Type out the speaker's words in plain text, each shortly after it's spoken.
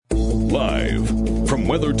Live from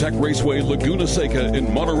WeatherTech Raceway Laguna Seca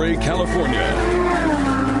in Monterey, California.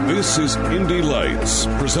 This is Indy Lights,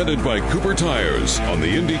 presented by Cooper Tires on the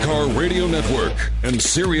IndyCar Radio Network and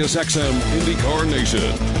SiriusXM IndyCar Nation.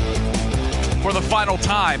 For the final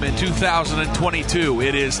time in 2022,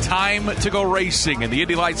 it is time to go racing in the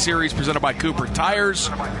Indy Lights Series presented by Cooper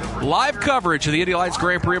Tires. Live coverage of the Indy Lights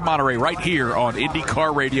Grand Prix of Monterey right here on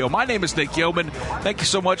IndyCar Radio. My name is Nick Yeoman. Thank you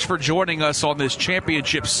so much for joining us on this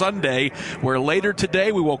Championship Sunday, where later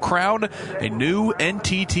today we will crown a new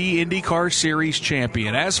NTT IndyCar Series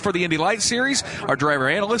champion. As for the Indy Lights Series, our driver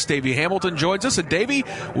analyst, Davey Hamilton, joins us. And Davey,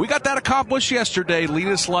 we got that accomplished yesterday.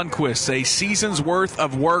 Linus Lundqvist, a season's worth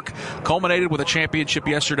of work, culminated with a championship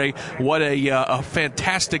yesterday. What a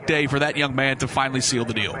fantastic day for that young man to finally seal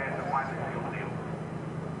the deal.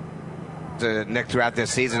 Nick, throughout this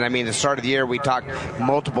season, I mean, the start of the year, we talked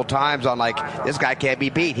multiple times on, like, this guy can't be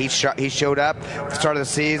beat. He showed up at the start of the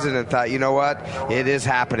season and thought, you know what, it is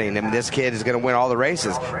happening. I mean, this kid is going to win all the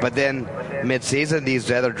races. But then mid-season, these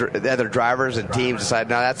other drivers and teams decided,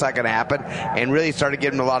 no, that's not going to happen, and really started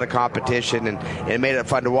giving him a lot of competition, and it made it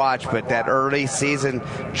fun to watch. But that early season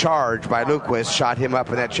charge by Lundqvist shot him up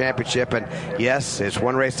in that championship, and yes, it's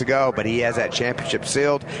one race to go, but he has that championship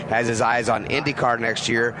sealed, has his eyes on IndyCar next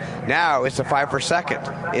year. Now it's a fight for second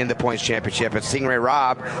in the points championship. And Stingray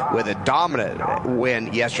Robb, with a dominant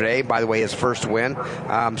win yesterday, by the way, his first win,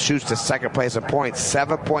 shoots to second place in points,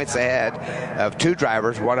 7 points ahead of two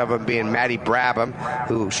drivers, one of them being Matty Brabham,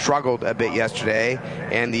 who struggled a bit yesterday,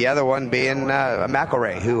 and the other one being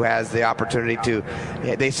McElrea, who has the opportunity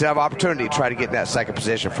they still have opportunity to try to get in that second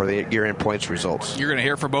position for the year-end points results. You're going to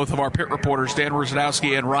hear from both of our pit reporters, Dan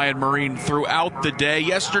Rusanowski and Ryan Marine, throughout the day.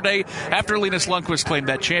 Yesterday, after Linus Lundqvist claimed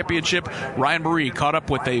that championship, Ryan Marie caught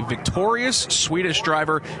up with a victorious Swedish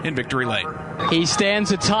driver in victory lane. He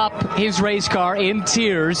stands atop his race car in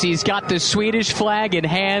tears. He's got the Swedish flag in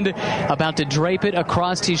hand, about to drape it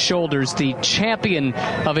across his shoulders. The champion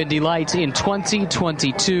of Indy Lights in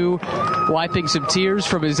 2022, wiping some tears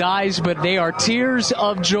from his eyes, but they are tears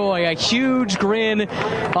of joy. A huge grin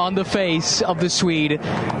on the face of the Swede,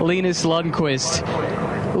 Linus Lundqvist.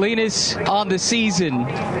 Linus, on the season,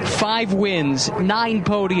 5 wins, 9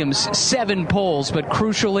 podiums, 7 poles, but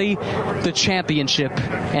crucially, the championship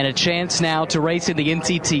and a chance now to race in the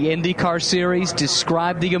NTT IndyCar Series.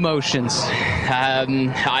 Describe the emotions. I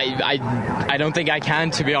don't think I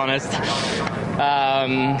can, to be honest.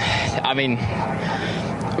 I mean,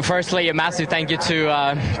 firstly, a massive thank you to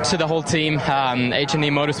the whole team, H&E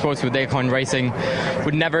Motorsports with Acorn Racing.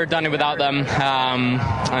 We'd never have done it without them.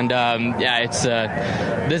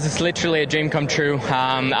 This is literally a dream come true.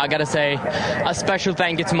 I gotta say, a special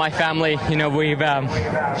thank you to my family. You know, we've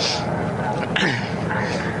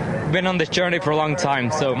been on this journey for a long time,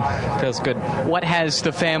 so it feels good. What has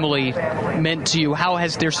the family meant to you? How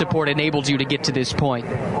has their support enabled you to get to this point?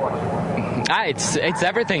 It's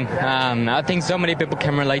everything. I think so many people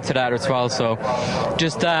can relate to that as well. So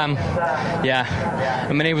just, I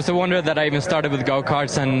mean, it was a wonder that I even started with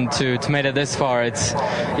go-karts, and to make it this far, it's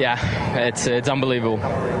unbelievable.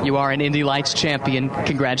 You are an Indy Lights champion.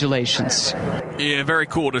 Congratulations. Yeah, very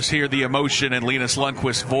cool to hear the emotion in Linus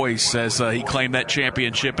Lundqvist's voice as he claimed that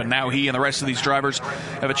championship, and now he and the rest of these drivers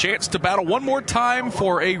have a chance to battle one more time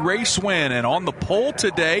for a race win. And on the pole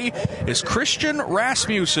today is Christian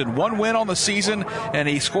Rasmussen. 1 win on the season, and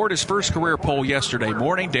he scored his first career pole yesterday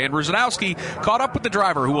morning. Dan Rusanowski caught up with the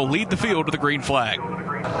driver who will lead the field to the green flag.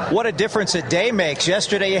 What a difference a day makes.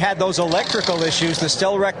 Yesterday you had those electrical issues. The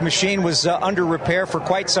Stelrec machine was under repair for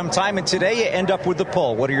quite some time, and today you end up with the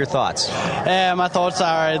pole. What are your thoughts? My thoughts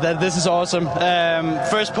are that this is awesome.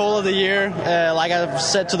 First pole of the year. Like I've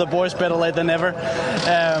said to the boys, better late than never.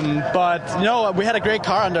 But, you know, we had a great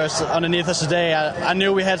car underneath us today. I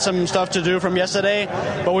knew we had some stuff to do from yesterday,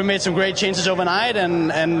 but we made some great changes overnight and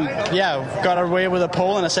got away with a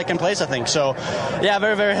pole and a second place, I think. So, yeah,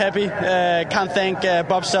 very, very happy. Can't thank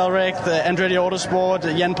Bob Stelrec, Andretti Autosport,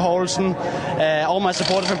 Jan Poulsen, all my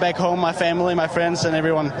supporters from back home, my family, my friends, and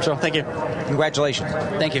everyone. So, thank you. Congratulations.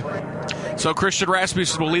 Thank you. So Christian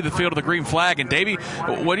Rasmussen will lead the field of the green flag. And Davey,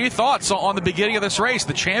 what are your thoughts on the beginning of this race?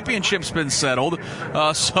 The championship's been settled,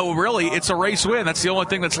 so really it's a race win. That's the only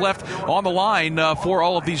thing that's left on the line for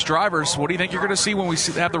all of these drivers. What do you think you're going to see when we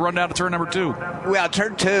have the rundown to turn number 2? Well,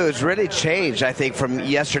 turn 2 has really changed, I think, from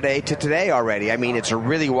yesterday to today already. I mean, it's a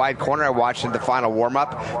really wide corner. I watched in the final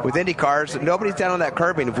warm-up with Indy cars. Nobody's down on that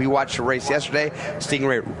curbing. If we watched the race yesterday,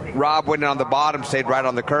 Stingray Robb winning on the bottom, stayed right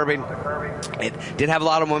on the curbing. It did have a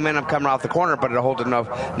lot of momentum coming off off the corner, but it'll hold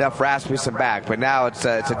enough Rasmussen back. But now it's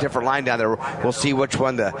a different line down there. We'll see which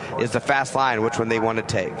one is the fast line, which one they want to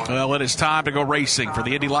take. Well, it is time to go racing for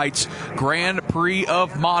the Indy Lights Grand Prix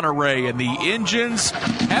of Monterey, and the engines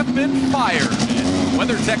have been fired.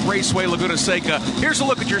 WeatherTech Raceway, Laguna Seca. Here's a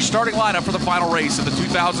look at your starting lineup for the final race of the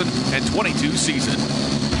 2022 season.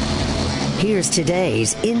 Here's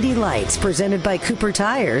today's Indy Lights presented by Cooper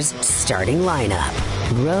Tires starting lineup.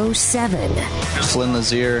 Row 7. Flynn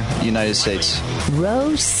Lazier, United States.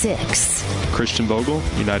 Row 6. Christian Vogel,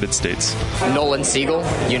 United States. Nolan Siegel,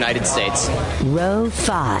 United States. Row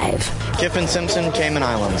 5. Kiffin Simpson, Cayman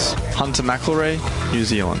Islands. Hunter McElroy, New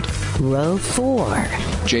Zealand. Row 4.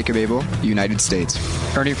 Jacob Abel, United States.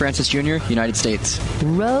 Ernie Francis Jr., United States.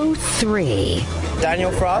 Row 3.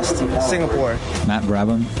 Daniel Frost, Singapore. Matt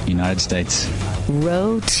Brabham, United States.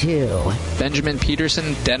 Row 2. Benjamin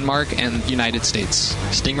Peterson, Denmark and United States.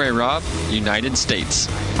 Stingray Robb, United States.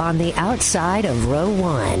 On the outside of row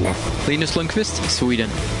 1. Linus Lundqvist, Sweden.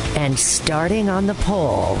 And starting on the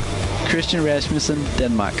pole. Christian Rasmussen,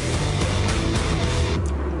 Denmark.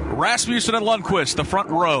 Rasmussen and Lundqvist, the front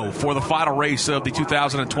row for the final race of the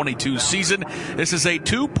 2022 season. This is a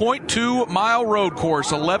 2.2-mile road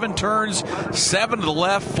course, 11 turns, 7 to the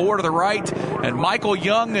left, 4 to the right. And Michael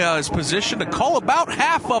Young is positioned to call about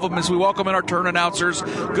half of them as we welcome in our turn announcers.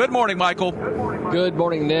 Good morning, Michael. Good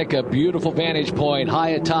morning, Nick. A beautiful vantage point high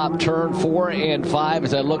atop turn 4 and 5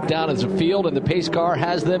 as I look down as the field, and the pace car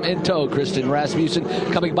has them in tow. Christian Rasmussen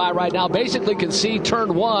coming by right now. Basically can see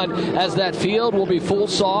turn 1 as that field will be full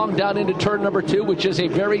song down into turn number 2, which is a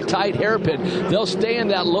very tight hairpin. They'll stay in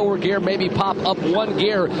that lower gear, maybe pop up 1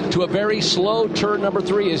 gear to a very slow turn number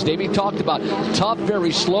 3, as Davey talked about. Tough,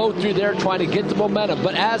 very slow through there, trying to get the momentum.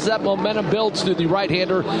 But as that momentum builds through the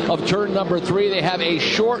right-hander of turn number 3, they have a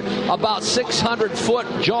short, about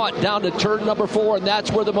 600-foot jaunt down to turn number 4, and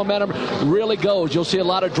that's where the momentum really goes. You'll see a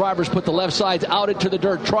lot of drivers put the left sides out into the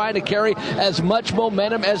dirt, trying to carry as much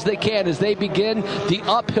momentum as they can as they begin the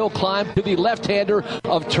uphill climb to the left-hander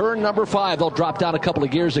of turn number 5. They'll drop down a couple of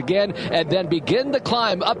gears again and then begin the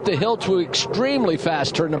climb up the hill to extremely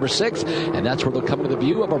fast turn number 6, and that's where they'll come to the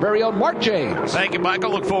view of our very own Mark James. Thank you,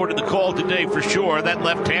 Michael. Look forward to the call today for sure. That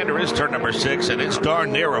left-hander is turn number 6, and it's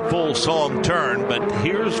darn near a full song turn, but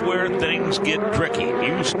here's where things get tricky.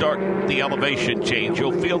 You start the elevation change,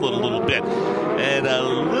 you'll feel it a little bit, and a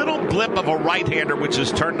little blip of a right-hander, which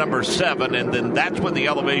is turn number 7, and then that's when the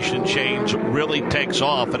elevation change really takes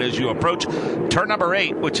off. And as you approach turn number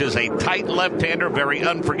 8, which is a tight left-hander, very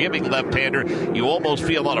unforgiving left-hander, you almost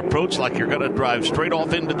feel on approach like you're going to drive straight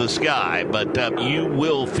off into the sky, but you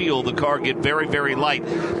will feel the car get very, very light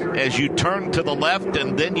as you turn to the left,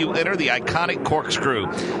 and then you enter the iconic corkscrew.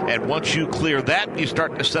 And once you clear that, you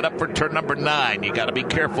start to set up for turn number 9. You got to be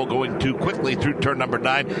careful going too quickly through turn number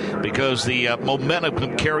 9 because the momentum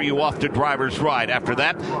can carry you off to driver's right. After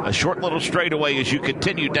that, a short little straightaway as you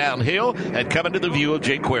continue downhill and come into the view of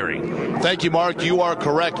Jay Query. Thank you, Mark. You are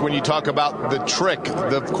correct when you talk about the trick,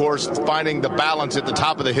 of course, finding the balance at the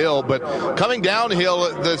top of the hill. But coming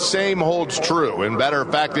downhill, the same holds true. And matter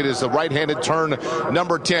of fact, it is the right-handed turn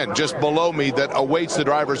number 10 just below me that awaits the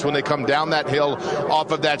drivers when they come down that hill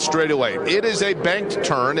off of that straightaway. It is a banked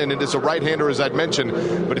turn, and it is a right-hander, as I'd mentioned.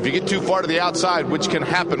 But if you get too far to the outside, which can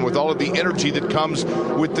happen with all of the energy that comes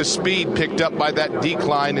with the speed picked up by that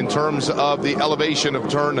decline in terms of the elevation of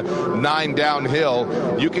turn 9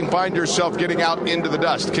 downhill, you can find yourself getting out into the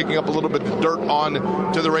dust, kicking up a little bit of dirt on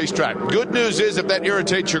to the racetrack. Good news is if that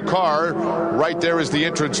irritates your car, right there is the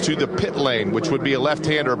entrance to the pit lane, which would be a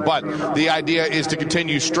left-hander. But the idea is to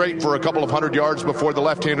continue straight for a couple of 100 yards before the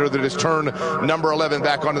left-hander that is turn number 11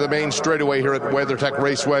 back onto the main straightaway here at WeatherTech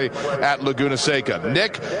Raceway at Laguna Seca.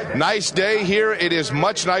 Nick, nice day here. It is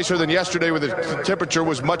much nicer than yesterday where the temperature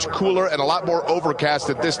was much cooler and a lot more overcast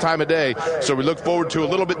at this time of day. So we look forward to a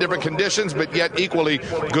little bit different conditions, but yet equally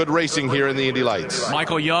good racing here in the Indy Lights.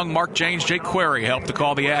 Michael Young, Mark James, Jake Query helped to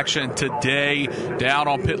call the action today. Down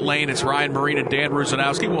on pit lane, it's Ryan Marine and Dan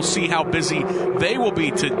Rusanowski. We'll see how busy they will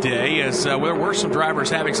be today, as there were some drivers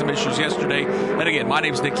having some issues yesterday. And again, my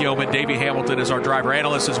name's Nick Yeoman. Davey Hamilton is our driver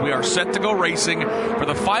analyst as we are set to go racing for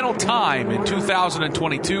the final time in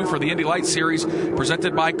 2022 for the Indy Lights Series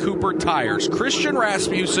presented by Cooper Tires. Christian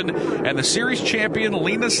Rasmussen and the series champion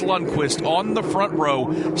Linus Lundqvist on the front row.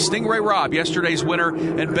 Stingray Stingray Robb, yesterday's winner,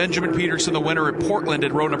 and Benjamin Peterson, the winner at Portland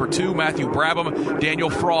in row number 2. Matthew Brabham, Daniel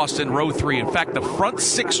Frost in row 3. In fact, the front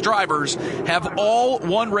 6 drivers have all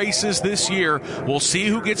won races this year. We'll see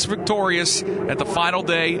who gets victorious at the final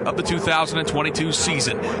day of the 2022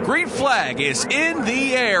 season. Green flag is in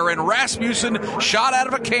the air, and Rasmussen, shot out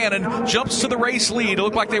of a cannon, jumps to the race lead. It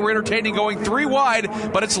looked like they were entertaining going 3 wide,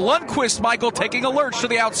 but it's Lundqvist, Michael, taking a lurch to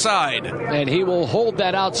the outside. And he will hold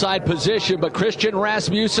that outside position, but Christian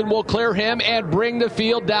Rasmussen will clear him and bring the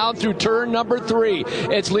field down through turn number 3.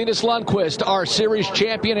 It's Linus Lundqvist, our series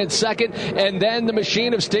champion, in second, and then the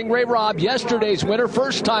machine of Stingray Robb, yesterday's winner,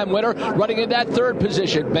 first-time winner, running in that 3rd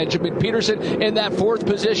position. Benjamin Peterson in that 4th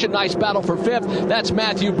position. Nice battle for 5th. That's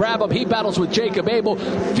Matthew Brabham. He battles with Jacob Abel.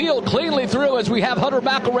 Field cleanly through as we have Hunter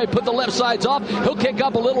McElroy put the left sides off. He'll kick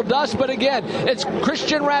up a little dust, but again, it's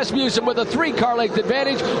Christian Rasmussen with a 3-car length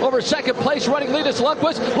advantage over second place running Linus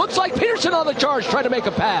Lundqvist. Looks like Peterson on the charge trying to make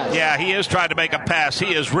a pass. Yeah, he is trying to make a pass.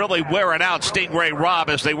 He is really wearing out Stingray Robb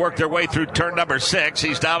as they work their way through turn number 6.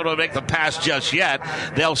 He's not able to make the pass just yet.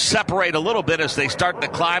 They'll separate a little bit as they start to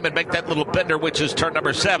climb and make that little bender, which is turn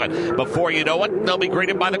number 7. Before you know it, they'll be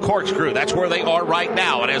greeted by the corkscrew. That's where they are right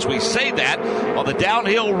now. And as we say that, on the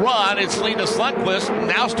downhill run, it's Linus Lundqvist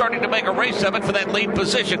now starting to make a race of it for that lead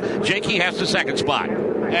position. Jakey has the 2nd spot.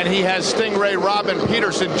 And he has Stingray Robb and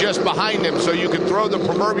Peterson just behind him, so you can throw the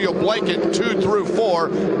proverbial blanket 2 through 4.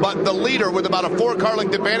 But the leader with about a 4-car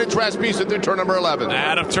length advantage, Rasmussen, through turn number 11.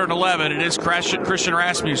 Out of turn 11, it is Christian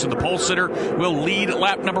Rasmussen. The pole sitter will lead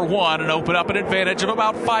lap number 1 and open up an advantage of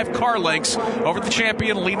about 5 car lengths over the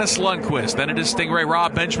champion Linus Lundqvist. Then it is Stingray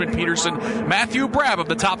Robb, Benjamin Peterson, Matthew Brabham,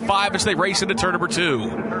 the top 5 as they race into turn number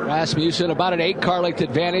 2. Rasmussen about an 8-car length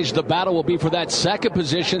advantage. The battle will be for that 2nd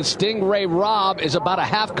position. Stingray Robb is about a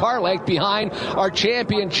half-car length behind our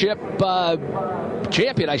champion,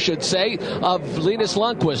 I should say, of Linus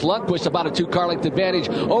Lundqvist. Lundqvist about a 2-car length advantage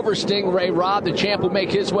over Stingray Robb. The champ will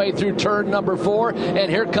make his way through turn number 4, and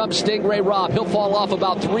here comes Stingray Robb. He'll fall off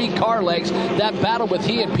about 3 car lengths. That battle with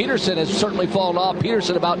he and Peterson has certainly fallen off.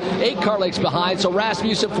 Peterson about 8 car lengths behind, so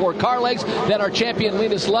Rasmussen 4 car lengths. Then our champion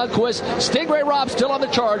Linus Lundqvist. Stingray Robb still on the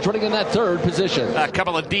charge, running in that 3rd position. A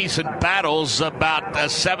couple of decent battles, about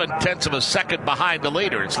 7/10 of a second behind the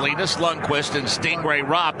leader. It's Linus Lundqvist and Stingray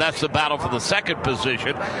Robb. That's the battle for the 2nd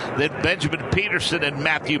position. Then Benjamin Peterson and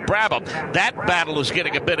Matthew Brabham. That battle is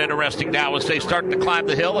getting a bit interesting now as they start to climb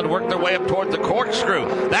the hill and work their way up toward the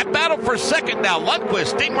corkscrew. That battle for 2nd now.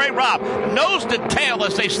 Lundqvist, Stingray Robb, nose to tail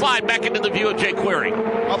as they slide back into the view of Jake Query.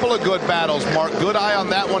 Couple of good battles, Mark. Good eye on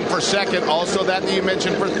that one for 2nd. Also that you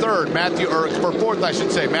mentioned for 3rd. For 4th, I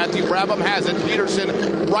should say. Matthew Brabham has it.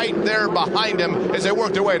 Peterson right there behind him as they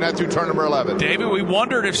work their way now through turn number 11. David, we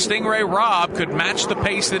wondered if Stingray Robb could match the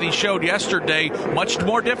pace that he showed yesterday. Much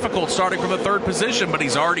more difficult starting from the 3rd position, but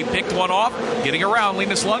he's already picked one off, getting around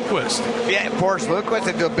Linus Lundqvist. Yeah, of course, Lundqvist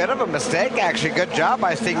did a bit of a mistake, actually. Good job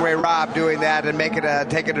by Stingray Robb doing that and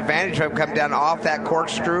taking advantage of him coming down off that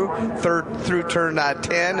corkscrew through turn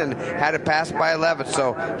 10 and had it passed by 11.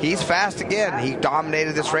 So he's fast again. He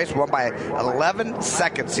dominated this race, won by 11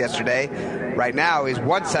 seconds yesterday. Right now, he's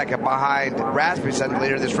 1 second behind Rasmussen, the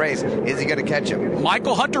leader of this race. Is he going to catch him?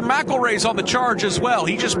 Michael Hunter McElroy's on the charge as well.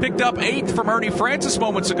 He just picked up 8th from Ernie Francis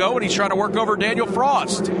moments ago, and he's trying to work over Daniel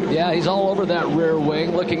Frost. Yeah, he's all over that rear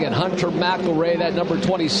wing. Looking at Hunter McElroy, that number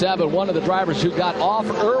 27, one of the drivers who got off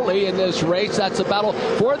early in this race. That's a battle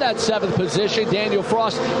for that 7th position. Daniel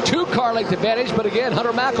Frost, 2-car length advantage, but again,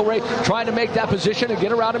 Hunter McElroy trying to make that position and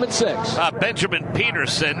get around him at 6. Benjamin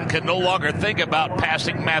Peterson can no longer think about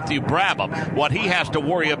passing Matthew Brabham. What he has to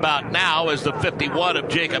worry about now is the 51 of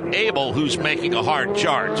Jacob Abel, who's making a hard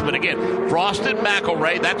charge. But again, Frost and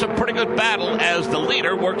McElroy, that's a pretty good battle as the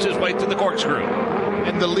leader works his way through the corkscrew.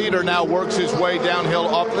 And the leader now works his way downhill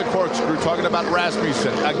off the corkscrew. Talking about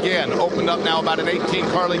Rasmussen. Again, opened up now about an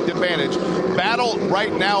 18-car length advantage. Battle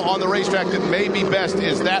right now on the racetrack that may be best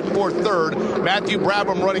is that for 3rd. Matthew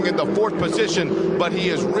Brabham running in the 4th position, but he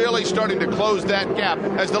is really starting to close that gap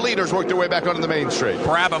as the leaders work their way back onto the main straight.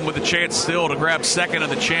 Brabham with a chance still to grab 2nd in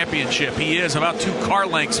the championship. He is about 2 car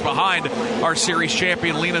lengths behind our series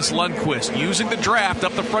champion Linus Lundqvist, using the draft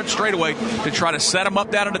up the front straightaway to try to set him up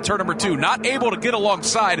down into turn number 2. Not able to get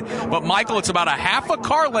alongside, but Michael, it's about a half a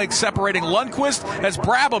car length separating Lundqvist as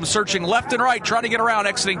Brabham searching left and right, trying to get around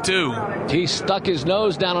exiting 2. He stuck his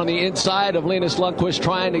nose down on the inside of Linus Lundqvist,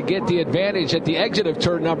 trying to get the advantage at the exit of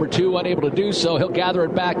turn number 2, unable to do so. He'll gather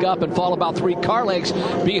it back up and fall about 3 car lengths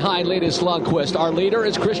behind Linus Lundqvist. Our leader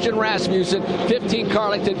is Christian Rasmussen, 15 car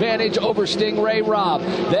length advantage over Stingray Robb.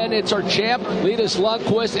 Then it's our champ, Linus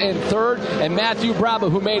Lundqvist in 3rd, and Matthew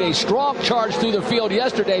Brabham, who made a strong charge through the field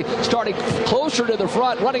yesterday, starting closer to the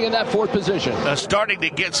front, running in that fourth position. Starting to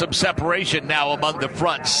get some separation now among the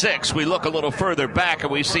front six. We look a little further back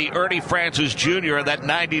and we see Ernie Francis Jr. in that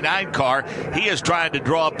 99 car. He is trying to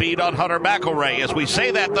draw a bead on Hunter McElroy. As we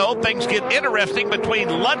say that, though, things get interesting between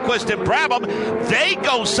Lundqvist and Brabham. They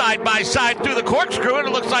go side by side through the corkscrew, and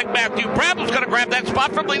it looks like Matthew Brabham's going to grab that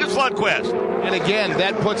spot from Linus Lundqvist. And again,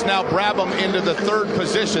 that puts now Brabham into the third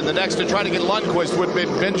position. The next to try to get Lundqvist would be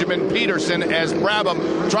Benjamin Peterson, as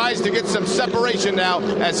Brabham tries to get some separation now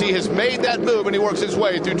as he has made that move and he works his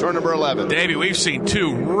way through turn number 11. Davey, we've seen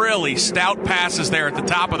two really stout passes there at the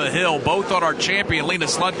top of the hill, both on our champion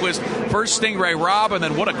Linus Lundqvist. First Stingray Robb, and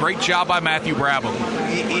then what a great job by Matthew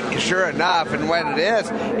Brabham. Sure enough, and what it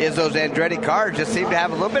is those Andretti cars just seem to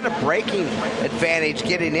have a little bit of braking advantage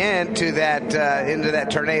getting into that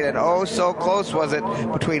turn 8, and oh, so close was it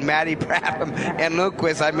between Matty Brabham and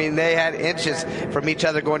Lundqvist. I mean, they had inches from each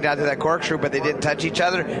other going down to that corkscrew, but they didn't touch each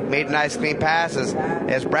other. Made nice, clean passes.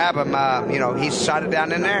 As Brabham, he shot it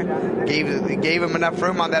down in there, gave him enough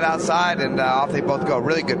room on that outside, and off they both go.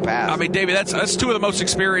 Really good pass. I mean, Davey, that's two of the most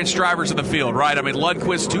experienced drivers in the field, right? I mean,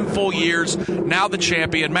 Lundqvist, 2 full years, now the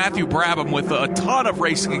champion. Matthew Brabham with a ton of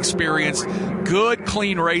racing experience, good,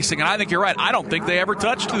 clean racing, and I think you're right. I don't think they ever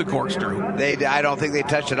touched to the corkscrew. I don't think they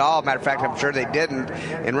touched at all. Matter of fact, I'm sure they didn't.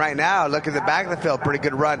 And right now, look at the back of the field, pretty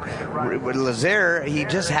good run. With Lazier, he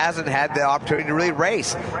just hasn't had the opportunity to really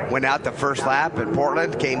race. Went out the first lap in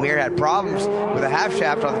Portland, came here, had problems with a half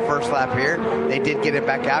shaft on the first lap here. They did get it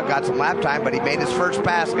back out, got some lap time, but he made his first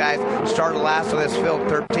pass, guys. Started last on this field,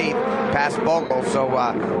 13th, past Bogle. So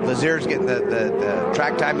Lazier's getting the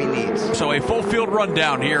track time he needs. So a full field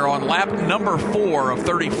rundown here on lap number 4 of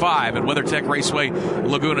 35 at WeatherTech Raceway,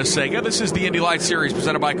 Laguna Seca. This is the Indy Lights Series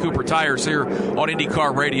presented by Cooper Tires here on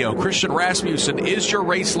IndyCar Radio. Christian Rasmussen is your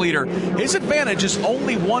race leader. His advantage is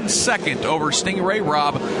only 1 second over Stingray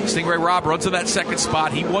Robb. Stingray Robb runs in that second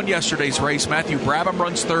spot. He won yesterday's race. Matthew Brabham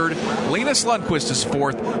runs third. Linus Lundqvist is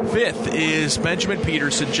fourth. Fifth is Benjamin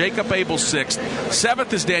Peterson. Jacob Abel sixth.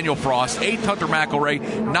 Seventh is Daniel Frost. Eighth, Hunter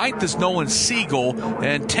McElroy. Ninth is Nolan Siegel.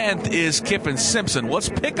 And 10th is Kiffin Simpson. Let's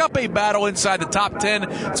pick up a battle inside the top 10.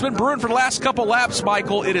 It's been brewing for the last couple laps,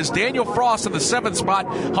 Michael. It is Daniel Frost in the 7th spot.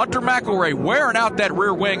 Hunter McElroy wearing out that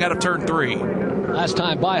rear wing out of turn 3. Last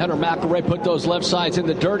time by, Hunter McElroy put those left sides in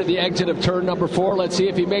the dirt at the exit of turn number 4. Let's see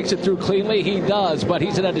if he makes it through cleanly. He does, but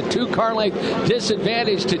he's at a 2-car length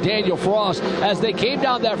disadvantage to Daniel Frost. As they came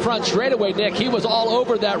down that front straightaway, Nick, he was all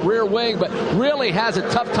over that rear wing, but really has a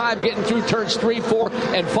tough time getting through turns 3, 4,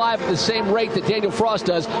 and 5 at the same rate that Daniel Frost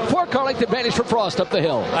does. 4-car length advantage for Frost up the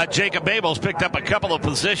hill. Jacob Abel's picked up a couple of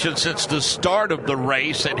positions since the start of the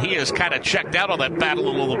race, and he has kind of checked out on that battle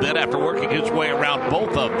a little bit after working his way around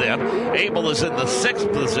both of them. Abel is in the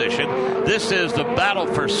 6th position. This is the battle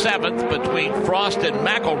for 7th between Frost and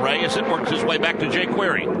McElroy as it works its way back to Jake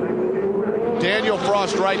Query. Daniel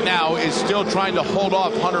Frost right now is still trying to hold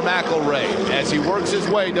off Hunter McElroy. As he works his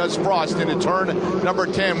way, does Frost into turn number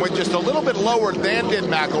 10 with just a little bit lower than did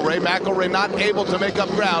McElroy. McElroy not able to make up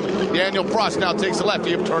ground. Daniel Frost now takes the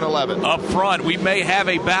lefty of turn 11. Up front, we may have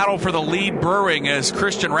a battle for the lead brewing as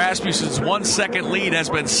Christian Rasmussen's 1-second lead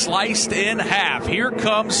has been sliced in half. Here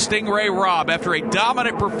comes Stingray Robb. After a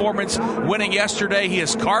dominant performance winning yesterday, he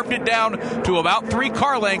has carved it down to about 3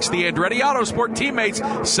 car lengths. The Andretti Autosport teammates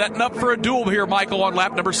setting up for a duel here, Michael, on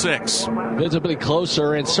lap number 6. Visibly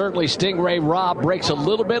closer, and certainly Stingray Robb breaks a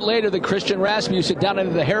little bit later than Christian Rasmussen down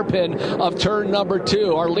into the hairpin of turn number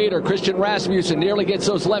 2. Our leader, Christian Rasmussen, nearly gets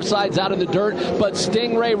those left sides out of the dirt, but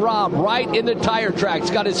Stingray Robb right in the tire tracks.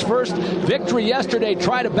 Got his first victory yesterday,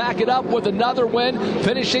 try to back it up with another win,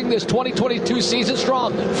 finishing this 2022 season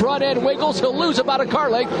strong. Front end wiggles, he'll lose about a car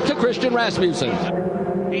length to Christian Rasmussen.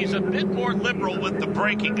 He's a bit more liberal with the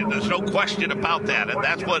braking, and there's no question about that. And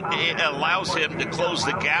that's what allows him to close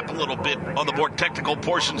the gap a little bit on the more technical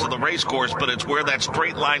portions of the race course. But it's where that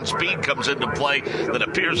straight line speed comes into play that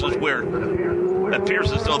appears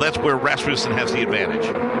as though that's where Rasmussen has the advantage.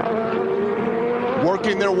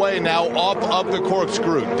 Working their way now off of the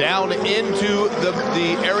corkscrew, down into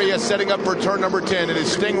the area setting up for turn number 10. It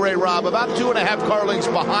is Stingray Robb, about 2.5 car lengths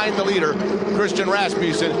behind the leader, Christian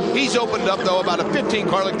Rasmussen. He's opened up, though, about a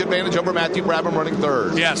 15-car length advantage over Matthew Brabham running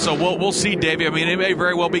third. Yeah, so we'll see, Davey. I mean, it may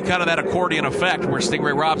very well be kind of that accordion effect where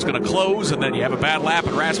Stingray Robb's going to close, and then you have a bad lap,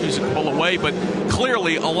 and Rasmussen can pull away. But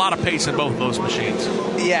clearly, a lot of pace in both of those machines.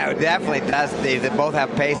 Yeah, it definitely does, Dave. They both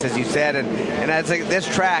have pace, as you said. And I think this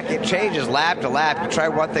track, it changes lap to lap. lap. You try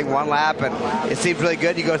one thing one lap, and it seems really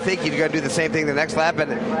good. You go think you're going to do the same thing the next lap,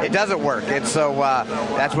 and it doesn't work. And so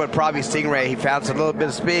that's what probably Stingray, he found some little bit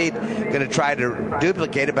of speed, going to try to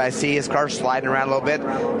duplicate it, but I see his car sliding around a little bit,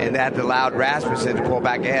 and that allowed Rasmussen to pull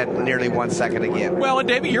back ahead nearly 1 second again. Well, and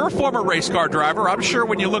Davey, you're a former race car driver. I'm sure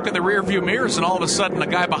when you look in the rearview mirrors and all of a sudden the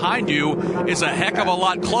guy behind you is a heck of a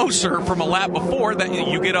lot closer from a lap before, that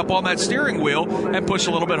you get up on that steering wheel and push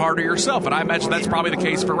a little bit harder yourself. And I imagine that's probably the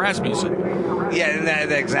case for Rasmussen. Yeah, and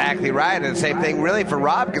that's exactly right. And the same thing really for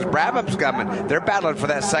Rob, because Brabham's coming. They're battling for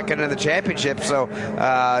that second in the championship. So,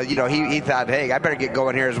 he thought, hey, I better get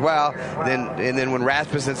going here as well. And then when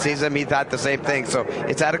Rasmussen sees him, he thought the same thing. So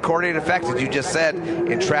it's that accordion effect, as you just said,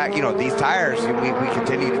 in track. These tires, we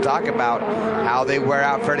continue to talk about how they wear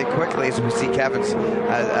out fairly quickly. So we see Kevin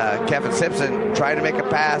Simpson trying to make a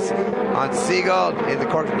pass on Siegel, and the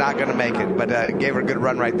cork not going to make it, but gave her a good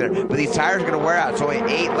run right there. But these tires are going to wear out. It's only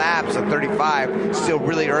 8 laps at 35. Still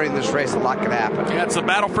really early in this race. A lot can happen. Yeah, it's a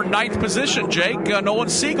battle for 9th position, Jake. Nolan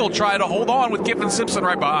Siegel trying to hold on with Kiffin Simpson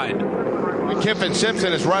right behind. Kiffin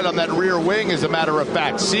Simpson is right on that rear wing, as a matter of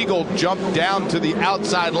fact. Siegel jumped down to the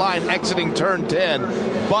outside line exiting turn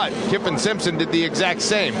 10, but Kiffin Simpson did the exact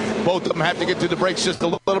same. Both of them have to get to the brakes just a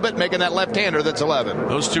little bit, making that left-hander that's 11.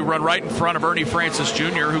 Those two run right in front of Ernie Francis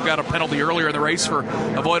Jr., who got a penalty earlier in the race for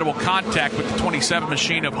avoidable contact with the 27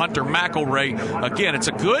 machine of Hunter McElray. Again, it's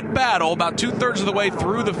a good battle about 2/3 of the way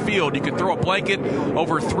through the field. You can throw a blanket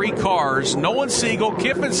over 3 cars. Nolan Siegel,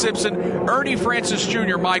 Kiffin Simpson, Ernie Francis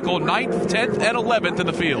Jr., Michael, 9th, 10th, and 11th in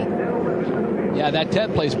the field. Yeah, that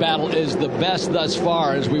 10th place battle is the best thus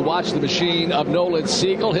far as we watch the machine of Nolan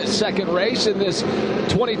Siegel, his second race in this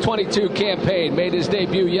 2022 campaign. Made his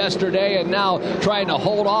debut yesterday and now trying to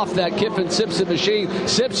hold off that Kiffin Simpson machine.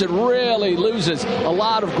 Simpson really loses a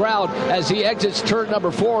lot of ground as he exits turn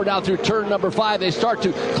number 4 now through turn number 5. They start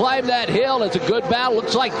to climb that hill. It's a good battle.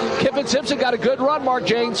 Looks like Kiffin Simpson got a good run, Mark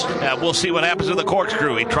Janes. Yeah, we'll see what happens in the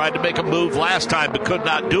corkscrew. He tried to make a move last time but could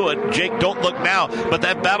not do it. Jake, don't look now, but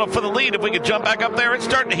that battle for the lead, if we could jump back up there, it's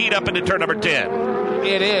starting to heat up into turn number 10.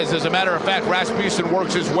 It is. As a matter of fact, Rasmussen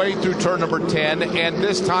works his way through turn number 10, and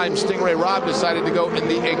this time Stingray Robb decided to go in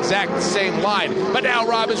the exact same line. But now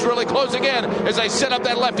Robb is really closing in as they set up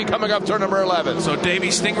that lefty coming up turn number 11. So Davey,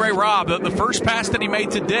 Stingray Robb, the first pass that he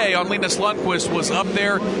made today on Linus Lundqvist was up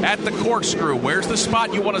there at the corkscrew. Where's the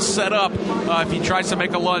spot you want to set up if he tries to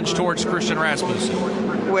make a lunge towards Christian Rasmussen?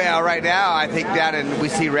 Well, right now, I think we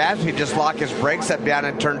see Rasmussen just lock his brakes up down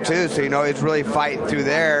in turn 2, so he's really fighting through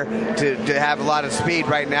there to have a lot of speed.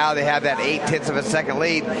 Right now, they have that 0.8 of a second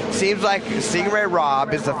lead. Seems like Stingray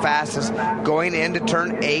Robb is the fastest going into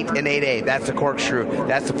turn 8 and 8A. That's the corkscrew.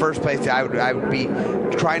 That's the first place I would be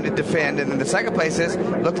trying to defend. And then the second place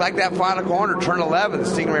look like that final corner, turn 11.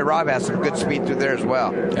 Stingray Robb has some good speed through there as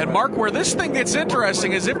well. And Mark, where this thing gets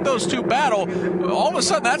interesting is if those two battle, all of a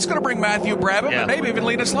sudden that's going to bring Matthew Brabham and maybe even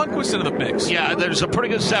Linus Lundqvist into the mix. Yeah, there's a pretty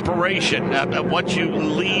good separation. Once you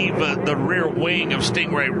leave the rear wing of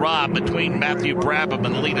Stingray Robb between Matthew Brabham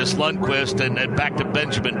and Linus Lundqvist and back to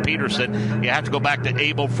Benjamin Peterson, you have to go back to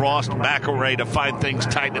Abel Frost, McElray to find things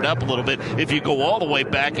tightened up a little bit. If you go all the way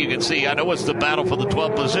back, you can see, I know it's the battle for the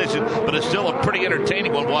 12th position, but it's still a pretty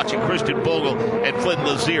entertaining one watching Christian Bogle and Flynn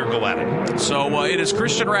Lazier go at it. So it is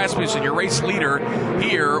Christian Rasmussen, your race leader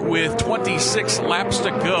here with 26 laps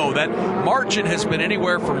to go. That margin has been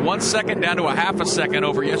anywhere from 1 second down to a half a second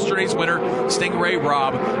over yesterday's winner, Stingray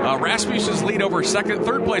Robb. Rasmussen's lead over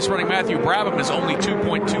third place running Matthew Brabham is only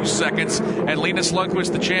 2.2 seconds, and Linus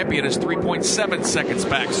Lundqvist, the champion, is 3.7 seconds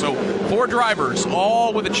back. So 4 drivers,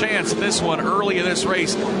 all with a chance in this one early in this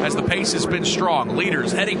race as the pace has been strong.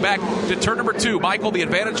 Leaders heading back to turn number 2. Michael, the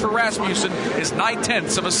advantage for Rasmussen is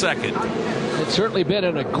 0.9 of a second. It's certainly been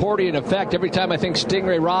an accordion effect. Every time I think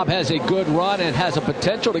Stingray Robb has a good run and has a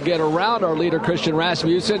potential to get around our leader, Christian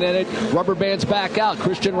Rasmussen, and it rubber bands back out.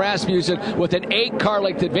 Christian Rasmussen with an 8 car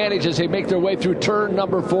length advantage as they make their way through turn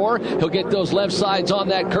number 4. He'll get those left sides on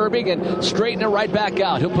that curbing and straighten it right back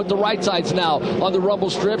out. He'll put the right sides now on the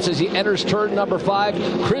rumble strips as he enters turn number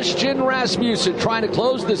 5. Christian Rasmussen trying to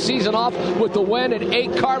close the season off with the win, an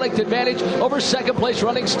 8 car length advantage over second place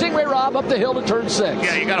running Stingray Robb up the hill to turn 6.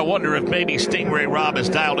 Yeah, you got to wonder if maybe Stingray Robb has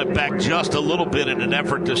dialed it back just a little bit in an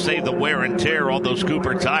effort to save the wear and tear on those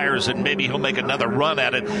Cooper tires, and maybe he'll make another run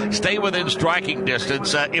at it. Stay within striking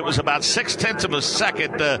distance. It was about 0.6 of a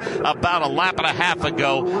second about a lap and a half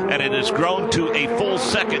ago, and it has grown to a full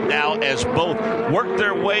second now as both work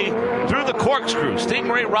their way through the corkscrew.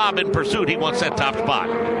 Stingray Robb in pursuit. He wants that top spot.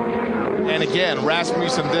 And again,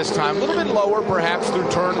 Rasmussen this time, a little bit lower perhaps through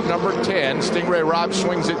turn number 10. Stingray Robb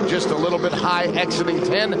swings it just a little bit high, exiting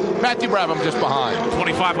 10. Matthew Brabham just behind.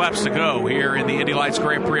 25 laps to go here in the Indy Lights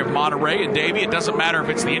Grand Prix of Monterey. And Davey, it doesn't matter if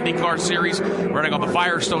it's the IndyCar Series running on the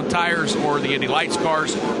Firestone tires or the Indy Lights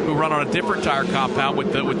cars who run on a different tire compound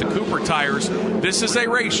with the Cooper tires. This is a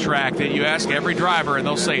racetrack that you ask every driver, and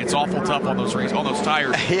they'll say it's awful tough on those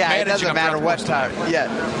tires. Yeah, it doesn't matter what tire. Yeah,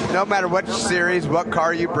 no matter what series, what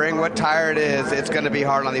car you bring, what tire it is, it's going to be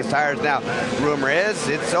hard on these tires. Now, rumor is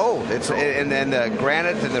it's old. And then the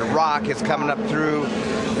granite and the rock is coming up through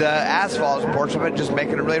the asphalt portion of it, just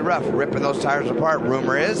making it really rough, ripping those tires apart.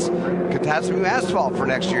 Rumor is could have some new asphalt for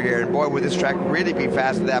next year here. And boy, would this track really be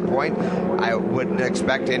fast at that point. I wouldn't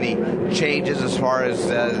expect any changes as far as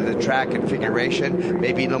the track configuration.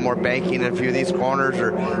 Maybe a little more banking in a few of these corners,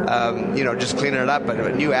 or just cleaning it up. But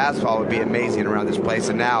a new asphalt would be amazing around this place.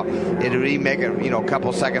 And now it would even make it a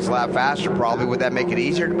couple seconds a lap faster. Probably would that make it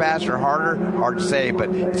easier to pass or harder? Hard to say, but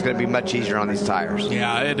it's going to be much easier on these tires.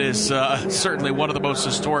 Yeah, it is certainly one of the most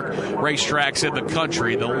historic racetracks in the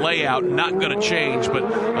country. The layout not going to change,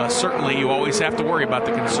 but certainly you always have to worry about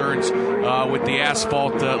the concerns with the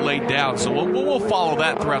asphalt laid down. So we'll follow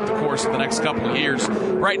that throughout the course of the next couple of years.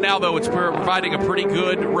 Right now, though, it's providing a pretty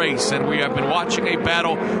good race, and we have been watching a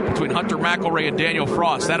battle between Hunter McElroy and Daniel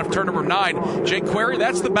Frost. That of turn number 9. Jake Query,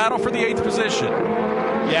 that's the battle for the 8th position.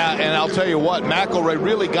 Yeah, and I'll tell you what, McElroy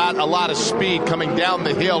really got a lot of speed coming down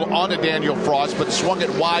the hill onto Daniel Frost, but swung it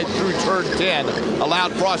wide through turn 10,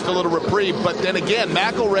 allowed Frost a little reprieve. But then again,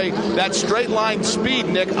 McElroy, that straight line speed,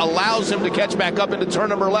 Nick, allows him to catch back up into turn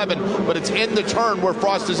number 11, but it's in the turn where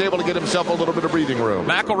Frost is able to get himself a little bit of breathing room.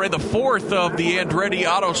 McElroy, the 4th of the Andretti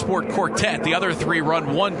Autosport quartet. The other 3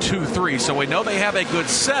 run 1, 2, 3, so we know they have a good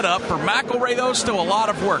setup. For McElroy, though, still a lot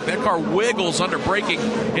of work. That car wiggles under braking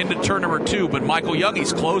into turn number 2, but Michael Young,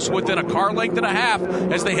 he's close within a car length and a half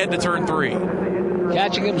as they head to turn 3.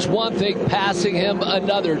 Catching him's one thing, passing him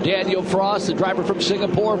another. Daniel Frost, the driver from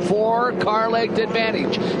Singapore, 4 car length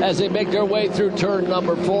advantage as they make their way through turn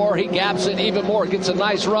number 4. He gaps it even more, gets a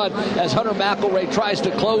nice run as Hunter McElroy tries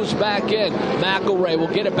to close back in. McElroy will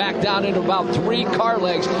get it back down into about 3 car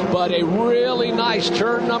lengths, but a really nice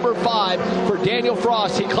turn number 5 for Daniel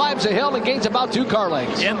Frost. He climbs the hill and gains about 2 car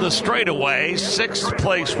lengths. In the straightaway, 6th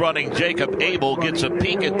place running Jacob Abel gets a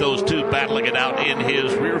peek at those two battling it out in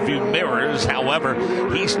his rearview mirrors. However,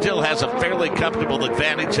 he still has a fairly comfortable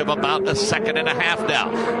advantage of about a second and a half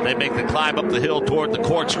now. They make the climb up the hill toward the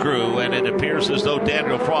corkscrew, and it appears as though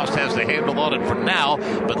Daniel Frost has the handle on it for now.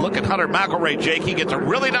 But look at Hunter McElroy, Jake. He gets a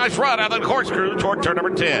really nice run out of the corkscrew toward turn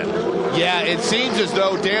number 10. Yeah, it seems as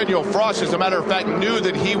though Daniel Frost, as a matter of fact, knew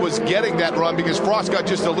that he was getting that run because Frost got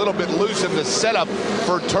just a little bit loose in the setup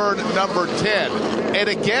for turn number 10. It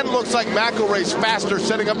again looks like McElroy's faster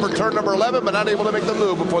setting up for turn number 11, but not able to make the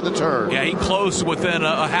move before the turn. Yeah, he closed within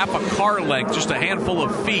a half a car length, just a handful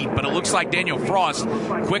of feet, but it looks like Daniel Frost,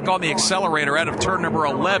 quick on the accelerator out of turn number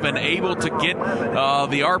 11, able to get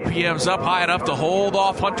the RPMs up high enough to hold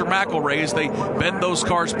off Hunter McElroy as they bend those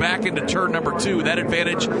cars back into turn number 2. That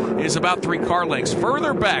advantage is about 3 car lengths.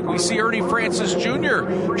 Further back, we see Ernie Francis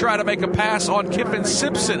Jr. try to make a pass on Kyffin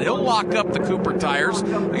Simpson. He'll lock up the Cooper tires.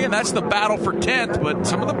 Again, that's the battle for 10th, but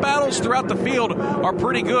some of the battles throughout the field are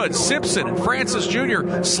pretty good. Simpson and Francis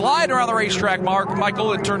Jr. slide around the racetrack,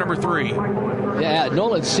 Michael, in turn number 3. Yeah,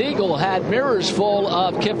 Nolan Siegel had mirrors full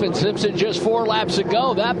of Kyffin Simpson just 4 laps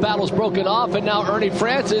ago. That battle's broken off, and now Ernie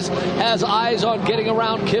Francis has eyes on getting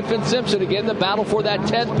around Kyffin Simpson. Again, the battle for that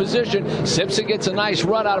 10th position. Simpson gets a nice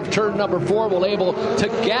run out of turn number 4, will able to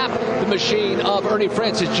gap the machine of Ernie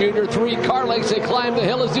Francis Jr. 3 car lengths. They climb the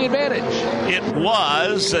hill as the advantage. It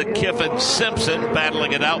was Kyffin Simpson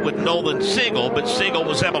battling it out with Nolan Siegel, but Siegel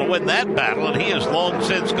was able to win that battle, and he is long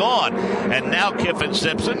since gone. And now Kyffin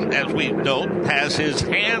Simpson, as we know, has his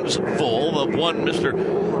hands full of one Mr.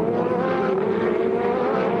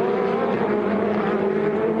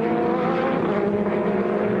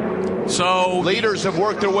 So leaders have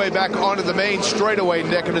worked their way back onto the main straightaway,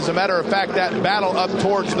 Nick, and as a matter of fact, that battle up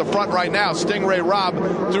towards the front right now, Stingray Robb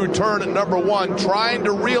through turn number 1, trying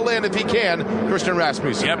to reel in, if he can, Christian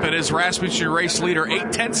Rasmussen. Yep, it is Rasmussen, your race leader,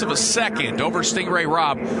 0.8 of a second over Stingray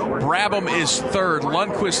Robb. Brabham is 3rd,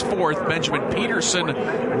 Lundqvist 4th, Benjamin Peterson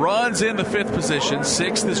runs in the 5th position,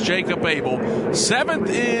 6th is Jacob Abel, 7th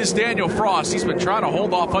is Daniel Frost. He's been trying to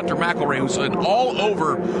hold off Hunter McElroy, who's all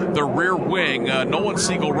over the rear wing. Nolan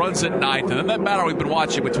Siegel runs in 9th. And then that battle we've been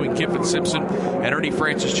watching between Kyffin Simpson and Ernie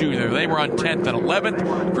Francis Jr. They were on 10th and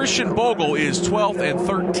 11th. Christian Bogle is 12th, and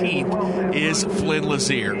 13th is Flynn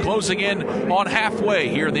Lazier. Closing in on halfway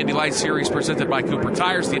here in the Indy Lights Series presented by Cooper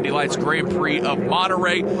Tires, the Indy Lights Grand Prix of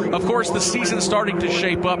Monterey. Of course, the season's starting to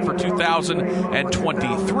shape up for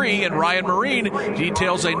 2023, and Ryan Marine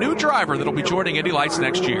details a new driver that'll be joining Indy Lights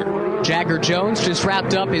next year. Jagger Jones just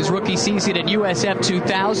wrapped up his rookie season at USF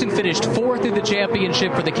 2000, finished 4th in the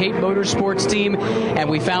championship for the Cape Motorsports team, and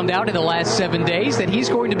we found out in the last 7 days that he's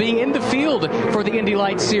going to be in the field for the Indy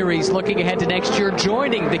Lights Series, looking ahead to next year,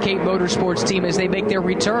 joining the Cape Motorsports team as they make their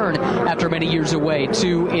return after many years away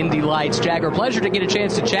to Indy Lights. Jagger, pleasure to get a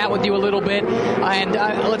chance to chat with you a little bit, and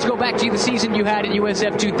let's go back to the season you had at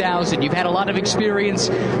USF 2000. You've had a lot of experience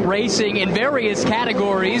racing in various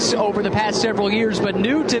categories over the past several years, but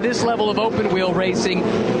new to this level of open wheel racing.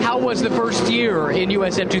 How was the first year in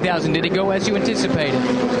USF 2000? Did it go as you anticipated?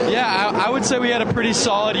 Yeah, I would say we had a pretty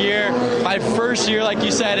solid year. My first year, like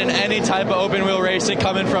you said, in any type of open wheel racing,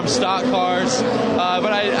 coming from stock cars.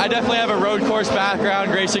 But I definitely have a road course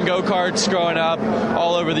background, racing go-karts growing up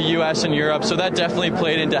all over the U.S. and Europe, so that definitely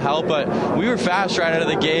played into help. But we were fast right out of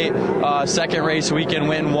the gate. Second race weekend,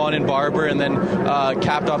 went and won in Barber, and then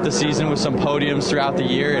capped off the season with some podiums throughout the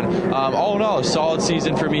year. And all in all, a solid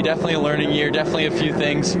season for me. Definitely a learning year. Definitely a few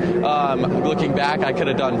things looking back I could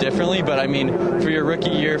have done differently. But I mean, for your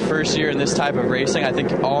rookie year, first year in this type of racing, I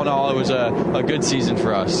think all in all it was a good season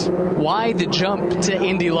for us. Why the jump to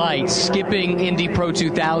Indy Lights, skipping Indy Pro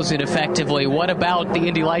 2000 effectively? What about the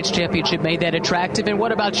Indy Lights Championship made that attractive, and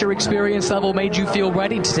what about your experience level made you feel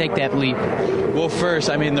ready to take that leap? Well, first,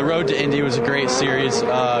 I mean, the Road to Indy was a great series,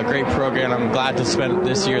 great program. I'm glad to spend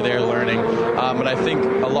this year there learning. But I think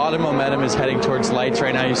a lot of momentum is heading towards Lights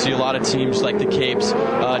right now. You see a lot of teams like the Capes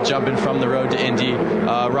jumping from the Road to Indy.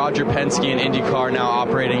 Roger Penske and IndyCar now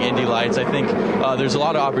operating Indy Lights. I think there's a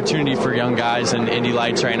lot of opportunity for young guys in Indy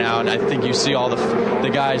Lights right now, and I think you see all the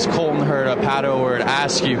guys, Colton Herta, Pat O'Ward,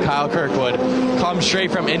 Askew, Kyle Kirkwood, come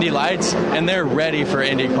straight from Indy Lights, and they're ready for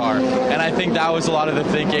IndyCar. And I think that was a lot of the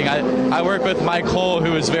thinking. I work with Mike Hull,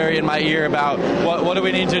 who was very in my ear about what do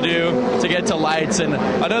we need to do to get to Lights. And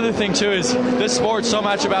another thing, too, is this sport's so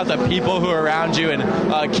much about the people who are around you.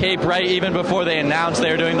 And Cape, right, even before they announced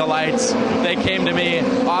they were doing the Lights, they came to me,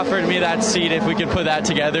 offered me that seat if we could put that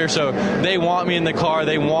together. So they want me in the car.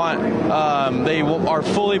 They are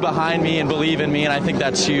fully behind me and believe in me, and I think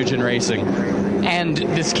that's huge in racing. And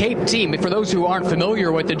this Cape team, for those who aren't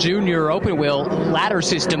familiar with the junior open wheel ladder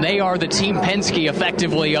system, they are the Team Penske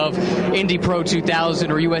effectively of Indy Pro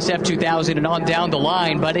 2000 or USF 2000 and on down the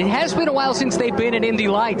line. But it has been a while since they've been in Indy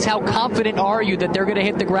Lights. How confident are you that they're going to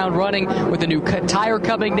hit the ground running with a new tire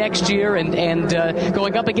coming next year and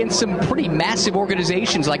going up against some pretty massive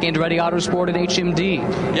organizations like Andretti Autosport and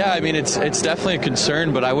HMD? Yeah, I mean, it's definitely a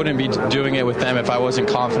concern, but I wouldn't be doing it with them if I wasn't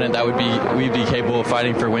confident that we'd be capable of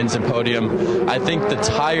fighting for wins and podium. I think the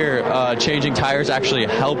changing tires actually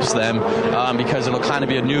helps them because it'll kind of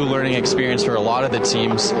be a new learning experience for a lot of the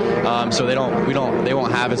teams. So they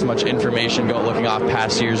won't have as much information looking off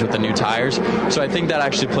past years with the new tires. So I think that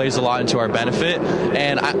actually plays a lot into our benefit.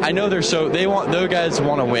 And I know those guys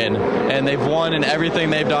want to win, and they've won in everything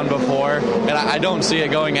they've done before. And I don't see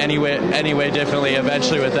it going any way differently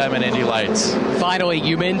eventually with them in Indy Lights. Finally,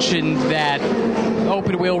 you mentioned that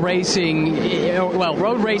open wheel racing,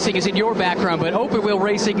 road racing is in your background, but open wheel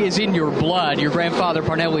racing is in your blood. Your grandfather,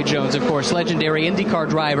 Parnelli Jones, of course, legendary IndyCar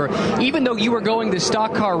driver. Even though you were going the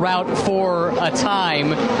stock car route for a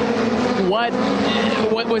time, what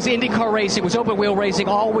was IndyCar racing? Was open wheel racing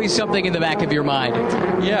always something in the back of your mind?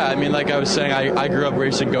 Yeah, I mean, like I was saying, I grew up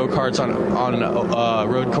racing go-karts on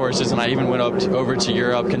road courses, and I even went over to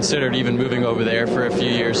Europe, considered even moving over there for a few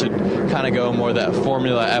years to kind of go more that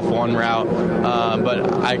Formula F1 route.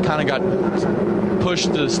 But I kind of got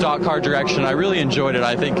pushed the stock car direction. I really enjoyed it.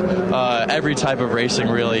 I think every type of racing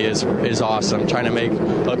really is awesome. Trying to make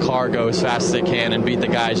a car go as fast as it can and beat the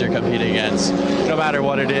guys you're competing against, no matter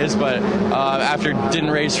what it is. But after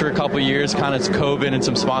didn't race for a couple years, kind of COVID and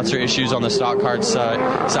some sponsor issues on the stock car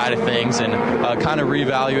side of things, and kind of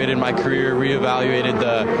reevaluated my career, reevaluated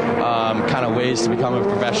the kind of ways to become a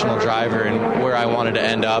professional driver and where I wanted to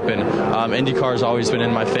end up. And IndyCar has always been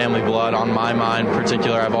in my family blood. On my mind in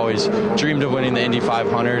particular, I've always dreamed of winning the Indy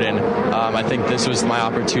 500, and I think this was my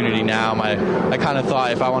opportunity now. I kind of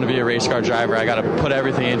thought if I want to be a race car driver, I got to put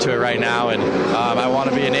everything into it right now, and I want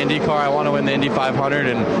to be an IndyCar. I want to win the Indy 500,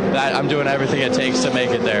 and that I'm doing everything it takes to make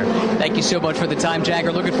it there. Thank you so much for the time,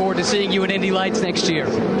 Jagger. Looking forward to seeing you in Indy Lights next year.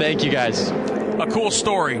 Thank you, guys. A cool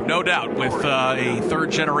story, no doubt, with a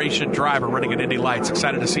third-generation driver running at Indy Lights.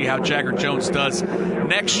 Excited to see how Jagger Jones does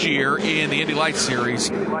next year in the Indy Lights Series,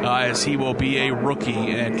 as he will be a rookie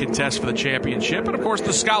and contest for the championship. And, of course,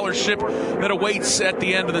 the scholarship that awaits at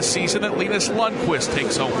the end of the season that Linus Lundqvist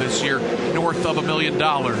takes home this year, north of $1 million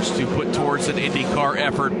to put towards an IndyCar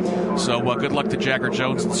effort. So good luck to Jagger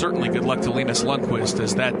Jones, and certainly good luck to Linus Lundqvist,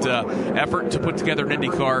 as that effort to put together an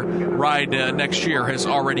IndyCar ride next year has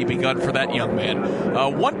already begun for that young man.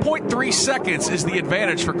 1.3 seconds is the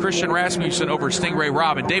advantage for Christian Rasmussen over Stingray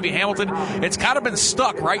Robb. And Davey Hamilton, it's kind of been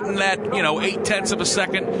stuck right in that 0.8 of a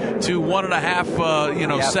second to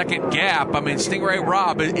 1.5 second gap. I mean, Stingray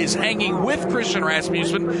Robb is hanging with Christian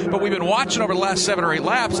Rasmussen, but we've been watching over the last 7 or 8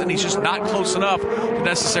 laps, and he's just not close enough to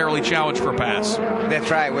necessarily challenge for a pass. That's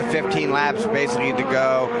right. With 15 laps basically to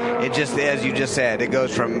go, it just, as you just said, it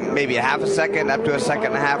goes from maybe a half a second up to a second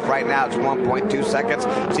and a half. Right now it's 1.2 seconds.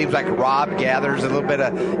 Seems like Robb gathers a little bit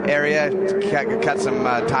of area, cut some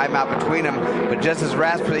time out between them. But just as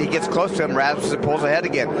Rasmussen, he gets close to him, Rasmussen pulls ahead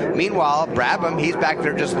again. Meanwhile, Brabham, he's back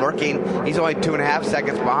there just lurking. He's only 2.5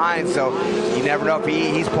 seconds behind, so you never know if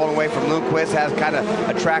he's pulling away from Lundqvist, has kind of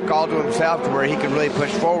a track all to himself to where he can really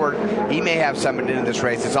push forward. He may have something into this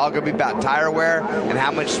race. It's all going to be about tire wear and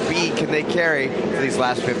how much speed can they carry for these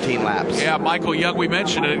last 15 laps. Yeah, Michael Young, we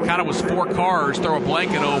mentioned it. It kind of was 4 cars, throw a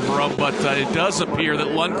blanket over them, but it does appear that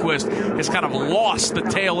Lundqvist has kind of lost the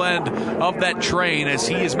tail end of that train as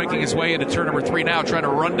he is making his way into turn number 3 now, trying to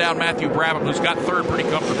run down Matthew Brabham, who's got third pretty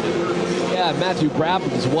comfortably. Yeah, Matthew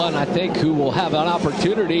Brabham is one, I think, who will have an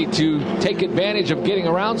opportunity to take advantage of getting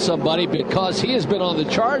around somebody, because he has been on the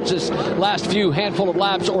charge this last few handful of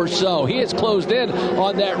laps or so. He has closed in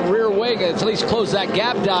on that rear wing and at least closed that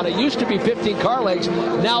gap down. It used to be 15 car lengths,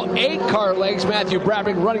 now 8 car lengths. Matthew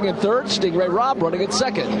Brabham running in third, Stingray Robb running in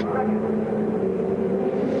second.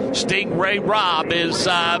 Stingray Robb is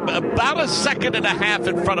about a second and a half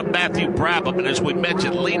in front of Matthew Brabham. And as we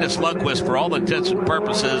mentioned, Linus Lundqvist, for all intents and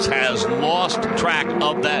purposes, has lost track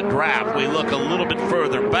of that draft. We look a little bit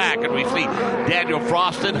further back, and we see Daniel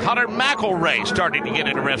Frost and Hunter McElroy starting to get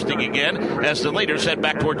interesting again as the leaders head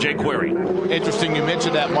back toward jQuery. Interesting you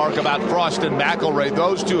mentioned that, Mark, about Frost and McElroy.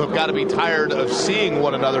 Those two have got to be tired of seeing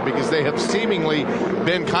one another, because they have seemingly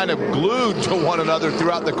been kind of glued to one another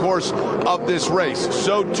throughout the course of this race.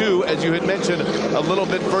 So too, as you had mentioned a little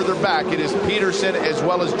bit further back, it is Peterson as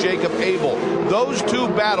well as Jacob Abel. Those two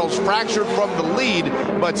battles fractured from the lead,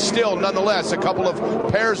 but still, nonetheless, a couple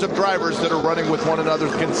of pairs of drivers that are running with one another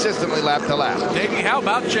consistently lap to lap. Davey, how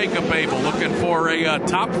about Jacob Abel looking for a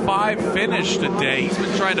top 5 finish today? He's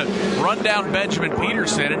been trying to run down Benjamin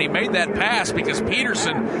Peterson, and he made that pass because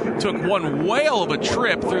Peterson took one whale of a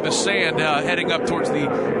trip through the sand heading up towards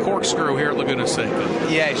the corkscrew here at Laguna Seca.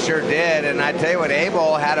 Yeah, he sure did. And I tell you what,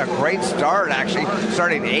 Abel had a great start, actually,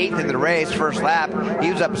 starting 8th in the race, first lap.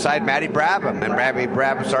 He was up beside Matty Brabham, and Matty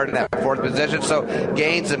Brabham started in that 4th position, so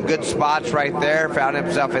gained some good spots right there, found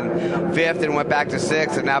himself in 5th and went back to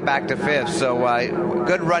 6th and now back to 5th. So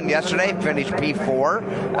good run yesterday, finished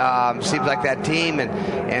P4. Seems like that team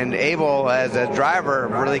and Abel as a driver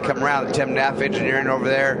really come around. Tim Neff engineering over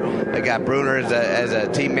there. They got Bruner as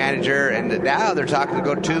a team manager, and now they're talking to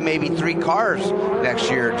go 2, maybe 3 cars next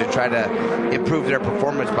year to try to improve their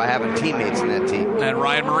performance by having teammates in that team. And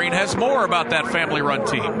Ryan Marine has more about that family-run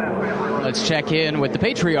team. Let's check in with the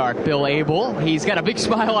patriarch, Bill Abel. He's got a big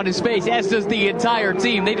smile on his face, as does the entire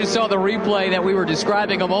team. They just saw the replay that we were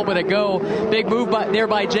describing a moment ago. Big move there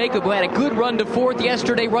by Jacob, who had a good run to 4th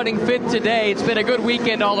yesterday, running 5th today. It's been a good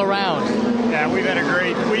weekend all around. Yeah, we've had a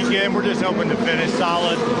great weekend. We're just hoping to finish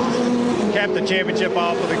solid. Cap the championship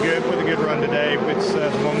off with a good run today. It's the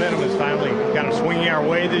momentum is finally kind of swinging our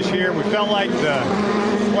way this year. We felt like the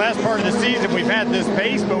last part of the season we've had this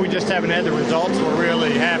pace, but we just haven't had the results. We're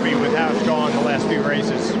really happy with how it's gone the last few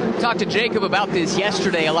races. Talked to Jacob about this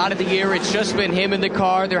yesterday. A lot of the year it's just been him in the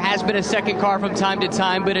car. There has been a second car from time to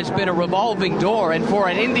time, but it's been a revolving door. And for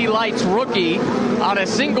an Indy Lights rookie on a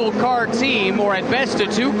single car team, or at best a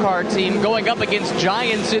 2-car team, going up against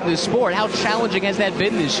giants in the sport, how challenging has that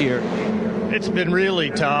been this year? It's been really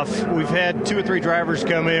tough. We've had 2 or 3 drivers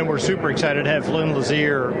come in. We're super excited to have Flynn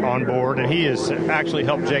Lazier on board, and he has actually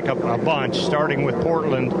helped Jacob a bunch, starting with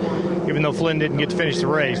Portland, even though Flynn didn't get to finish the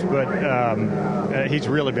race, but he's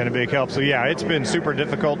really been a big help. So, yeah, it's been super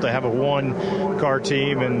difficult to have a 1-car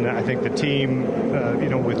team, and I think the team,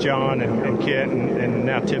 with John and Kent and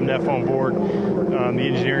now Tim Neff on board, the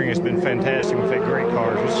engineering has been fantastic. We've had great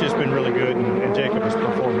cars. It's just been really good, and Jacob has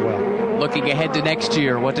performed well. looking ahead to next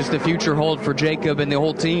year, what does the future hold for Jacob and the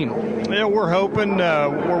whole team? Yeah, we're hoping.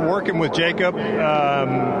 We're working with Jacob.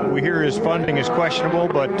 We hear his funding is questionable,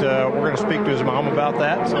 but we're going to speak to his mom about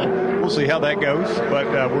that. So we'll see how that goes. But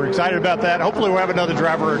we're excited about that. Hopefully we'll have another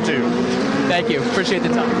driver or two. Thank you. Appreciate the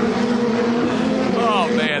time. Oh,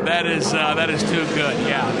 man, that is too good.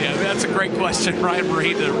 Yeah, that's a great question, Ryan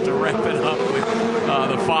Marie, to wrap it up with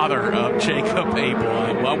the father of Jacob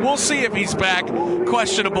Abel. We'll see if he's back.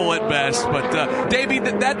 Questionable at best. But, Davey,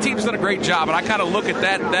 that team's done a great job, and I kind of look at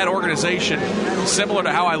that organization similar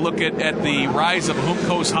to how I look at the rise of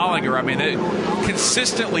Humkos Hollinger. I mean,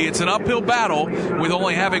 consistently, it's an uphill battle with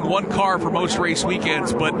only having one car for most race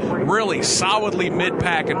weekends, but really solidly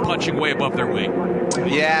mid-pack and punching way above their weight.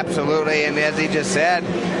 Yeah, absolutely. And as he just said,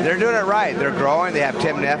 they're doing it right. They're growing. They have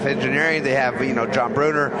Tim Neff Engineering. They have, John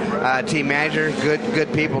Bruner, team manager.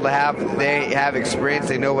 Good people to have. They have experience.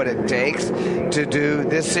 They know what it takes to do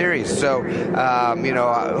this series. So,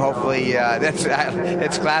 hopefully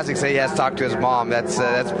it's classic. Say he has to talk to his mom. That's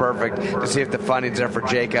perfect to see if the funding's there for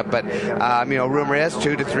Jacob. But rumor is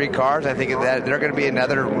 2 to 3 cars. I think that they're going to be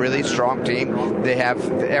another really strong team. They have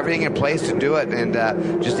everything in place to do it, and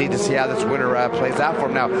just need to see how this winter plays out for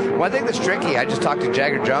him. Now, one thing that's tricky, I just talked to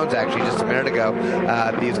Jagger Jones actually just a minute ago.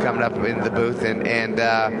 He was coming up in the booth, and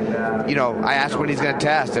I asked when he's going to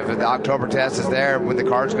test. If the October test is there, when the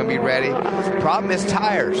car's going to be ready. Problem is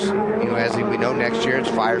tires. As we know, next year it's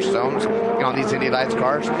Firestones on these Indy Lights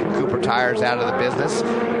cars. Cooper Tires out of the business,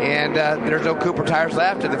 and there's no Cooper Tires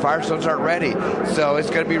left, and the Firestones aren't ready. So it's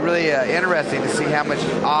going to be really interesting to see how much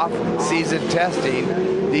off-season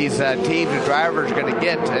testing these teams and drivers are going to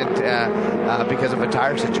get because of a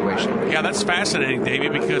tire situation. Yeah, that's fascinating, Davey,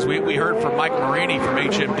 because we heard from Mike Marini from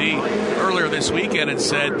HMD earlier this weekend and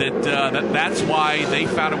said that's why they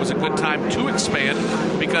found it was a good time to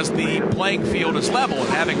expand, because the playing field is level and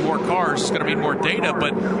having more cars is going to mean more data.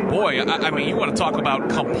 But, boy, I mean, you want to talk about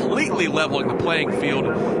completely leveling the playing field.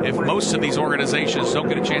 If most of these organizations don't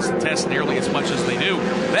get a chance to test nearly as much as they do,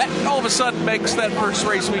 that all of a sudden makes that first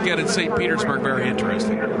race weekend in St. Petersburg very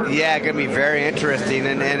interesting. Yeah, going to be very interesting.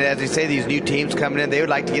 And as you say, these new teams coming in, they would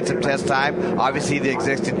like to get some test time. Obviously, the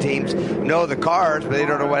existing teams know the cars, but they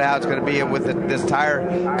don't know how it's going to be with this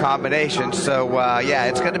tire combination. So,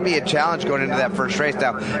 it's going to be a challenge going into that first race.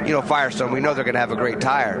 Now, Firestone, we know they're going to have a great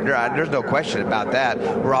tire. There's no question about that.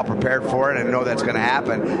 We're all prepared for it and know that's going to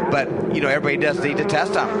happen. But, everybody does need to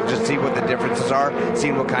test them, just see what the differences are,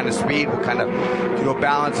 see what kind of speed, what kind of,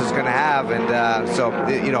 balance it's going to have. And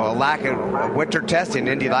a lack of winter testing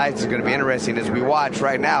in Indy Lights is going to be interesting as we watch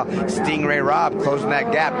right now. Stingray Robb closing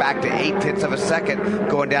that gap back to 0.8 of a second,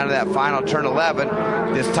 going down to that final turn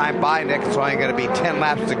 11. This time by, Nick, it's only going to be 10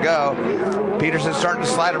 laps to go. Peterson's starting to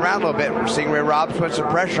slide around a little bit. We're seeing Ray Robb's put some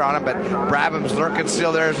pressure on him, but Brabham's lurking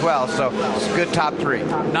still there as well. So it's a good top 3.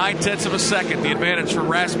 0.9 of a second, the advantage for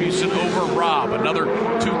Rasmussen over Robb. Another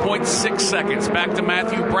 2.6 seconds back to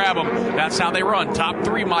Matthew Brabham. That's how they run. Top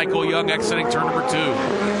 3, Michael Young exiting turn number 2.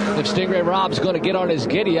 If Stingray Robb's going to get on his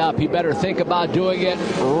giddy up, he better think about doing it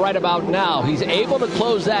right about now. He's able to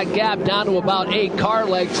close that gap down to about 8 car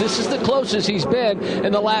lengths. This is the closest he's been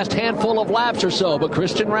in the last handful of laps or so. But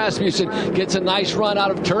Christian Rasmussen gets a nice run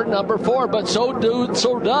out of turn number 4, but so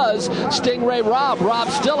does Stingray Robb.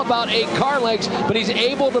 Robb's still about 8 car lengths, but he's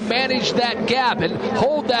able to manage that gap and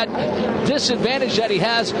hold that disadvantage that he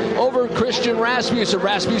has over Christian Rasmussen.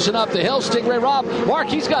 Rasmussen up the hill, Stingray Robb. Mark,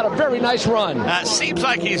 he's got a very nice run. Seems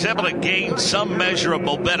like he's able to gain some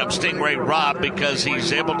measurable bit of Stingray Robb because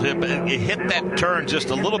he's able to hit that turn just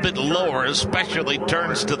a little bit lower, especially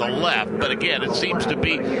turns to the left. But again, it seems to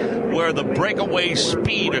be where the breakaway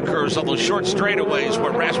speed occurs on those short straightaways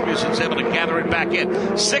where Rasmussen's able to gather it back in.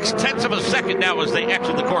 0.6 of a second now as they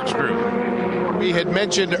exit the corkscrew. We had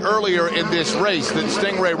mentioned earlier in this race that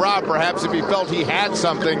Stingray Robb, perhaps if he felt he had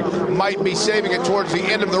something, might be saving it towards the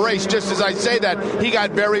end of the race. Just as I say that, he got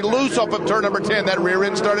very loose off of turn number 10. That rear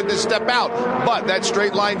end started to step out, but that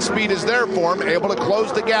straight line speed is there for him, able to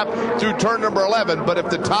close the gap through turn number 11. But if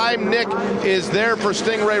the time, Nick, is there for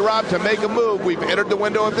Stingray Robb to make a move, we've entered the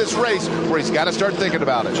window of this race where he's got to start thinking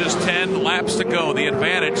about it. Just 10 laps to go. The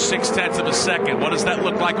advantage, 0.6 of a second. What does that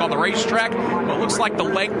look like on the racetrack? Well, it looks like the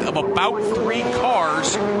length of about 3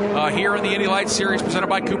 cars here in the Indy Lights Series presented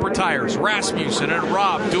by Cooper Tires. Rasmussen and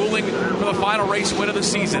Robb dueling for the final race win of the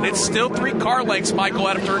season. It's still 3 car lengths, Michael,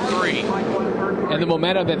 out of turn 3. and the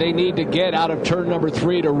momentum that they need to get out of turn number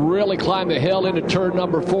 3 to really climb the hill into turn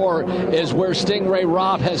number 4 is where Stingray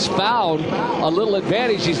Robb has found a little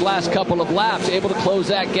advantage these last couple of laps, able to close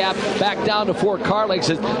that gap back down to 4 car lengths.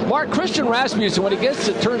 Mark, Christian Rasmussen, when he gets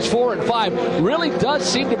to turns 4 and 5, really does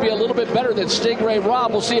seem to be a little bit better than Stingray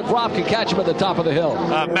Robb. We'll see if Robb can catch him at the top of the hill.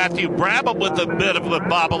 Matthew Brabham with a bit of a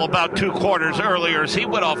bobble about 2 quarters earlier as he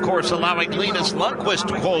went off course, allowing Linus Lundqvist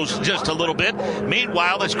to close just a little bit.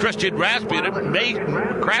 Meanwhile, as Christian Rasmussen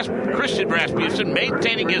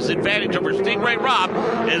maintaining his advantage over Stingray Robb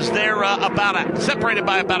as they're separated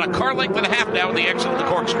by about a car length and a half now in the exit of the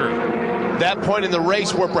corkscrew. That point in the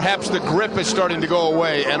race where perhaps the grip is starting to go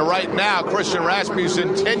away. And right now, Christian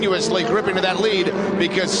Rasmussen tenuously gripping to that lead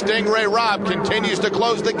because Stingray Robb continues to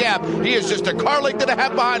close the gap. He is just a car length and a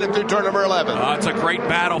half behind him through turn number 11. It's a great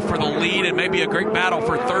battle for the lead and maybe a great battle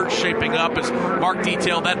for third shaping up as Mark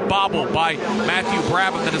detailed that bobble by Matthew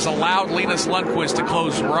Brabham that has allowed Linus Lundqvist to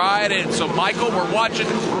close right in. So, Michael, we're watching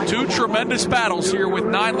 2 tremendous battles here with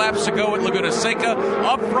 9 laps to go at Laguna Seca.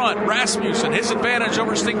 Up front, Rasmussen, his advantage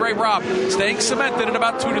over Stingray Robb, staying cemented in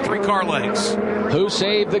about 2 to 3 car lengths. Who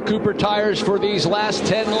saved the Cooper tires for these last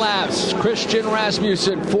 10 laps? Christian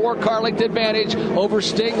Rasmussen, 4 car length advantage over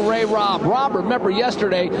Stingray Robb. Robb, remember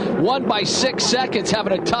yesterday, won by 6 seconds,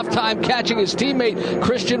 having a tough time catching his teammate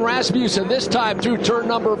Christian Rasmussen. This time through turn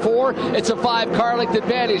number 4, it's a 5 car length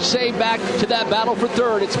advantage. Same back to that battle for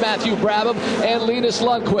third. It's Matthew Brabham and Linus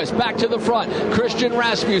Lundqvist. Back to the front. Christian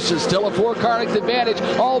Rasmussen, still a 4 car length advantage,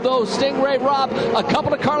 although Stingray Robb a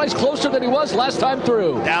couple of car lengths closer than he was last time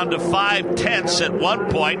through. Down to 5/10 at one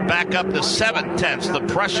point, back up to 7/10. The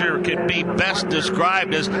pressure can be best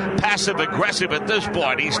described as passive-aggressive at this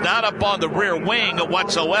point. He's not up on the rear wing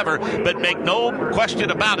whatsoever, but make no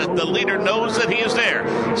question about it, the leader knows that he is there.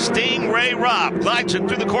 Stingray Robb glides it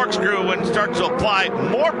through the corkscrew and starts to apply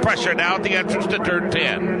more pressure now at the entrance to turn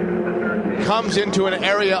 10. Comes into an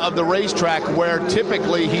area of the racetrack where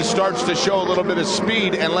typically he starts to show a little bit of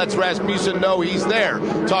speed and lets Rasmussen know he's there.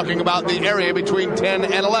 Talking about the area between 10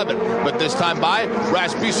 and 11. But this time by,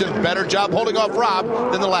 Rasmussen, better job holding off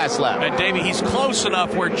Robb than the last lap. And Davey, he's close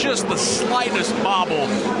enough where just the slightest bobble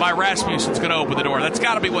by Rasmussen's going to open the door. That's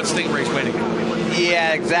got to be what Stingray's waiting for.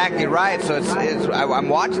 Yeah, exactly right. So I'm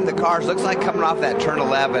watching the cars. Looks like coming off that turn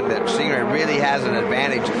 11 that Stingray really has an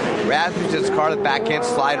advantage. Rasmussen's car, the back end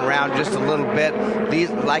sliding around just a little bit.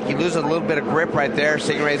 Like he loses a little bit of grip right there.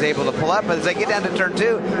 Stingray's able to pull up. But as they get down to turn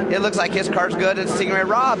 2, it looks like his car's good and Stingray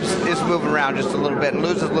Robb's is moving around just a little bit and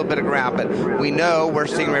loses a little bit of ground. But we know where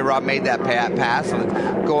Stingray Robb made that pass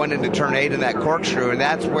and going into turn 8 in that corkscrew. And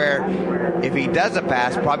that's where, if he does a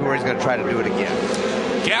pass, probably where he's going to try to do it again.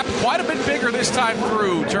 Gap quite a bit bigger this time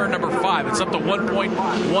through turn number 5. It's up to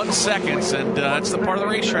 1.1 seconds, and that's the part of the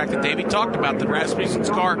racetrack that Davey talked about. That Rasmussen's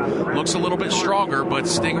car looks a little bit stronger, but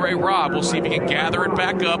Stingray Robb, we'll see if he can gather it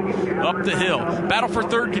back up the hill. Battle for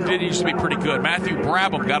third continues to be pretty good. Matthew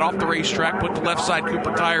Brabham got off the racetrack, put the left side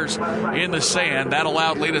Cooper tires in the sand. That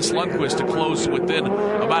allowed Linus Lundqvist to close within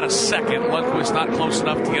about a second. Lundqvist not close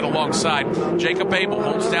enough to get alongside. Jacob Abel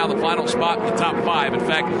holds down the final spot in the top 5. In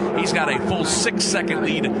fact, he's got a full 6-second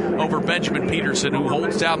lead over Benjamin Peterson, who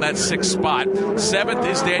holds down that 6th spot. 7th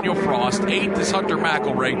is Daniel Frost. 8th is Hunter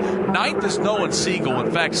McElroy. 9th is Nolan Siegel.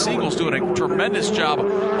 In fact, Siegel's doing a tremendous job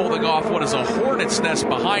holding off what is a hornet's nest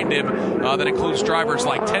behind him that includes drivers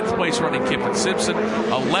like 10th place running Kiffin Simpson,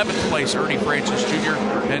 11th place Ernie Francis Jr.,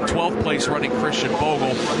 and 12th place running Christian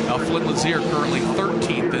Bogle. Flynn Lazier currently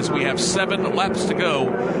 13th as we have 7 laps to go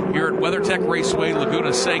here at WeatherTech Raceway,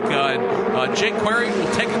 Laguna Seca. And Jake Query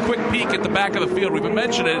will take a quick peek at the back of the field. We've been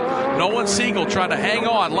mentioning it. Nolan Siegel trying to hang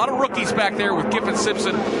on. A lot of rookies back there with Kiffin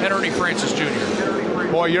Simpson and Ernie Francis Jr.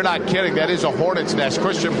 Boy, you're not kidding. That is a hornet's nest.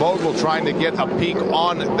 Christian Bogle trying to get a peek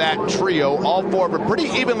on that trio. All 4 but pretty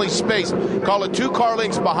evenly spaced. Call it 2 car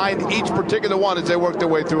lengths behind each particular one as they work their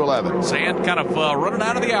way through 11. Sand kind of running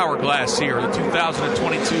out of the hourglass here. The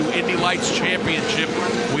 2022 Indy Lights Championship.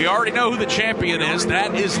 We already know who the champion is.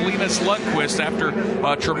 That is Linus Lundqvist after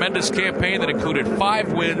a tremendous campaign that included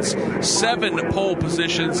 5 wins, 7 pole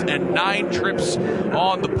positions, and 9 trips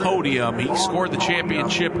on the podium. He scored the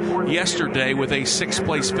championship yesterday with a 6th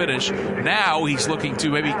place finish. Now he's looking to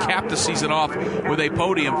maybe cap the season off with a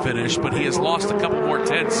podium finish, but he has lost a couple more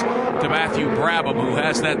tenths to Matthew Brabham, who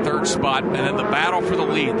has that 3rd spot, and then the battle for the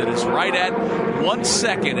lead that is right at 1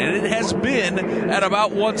 second, and it has been at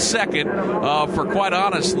about 1 second for, quite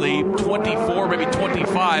honestly, 24, maybe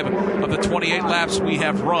 25 of the 28 laps we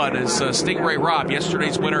have run as Stingray Robb,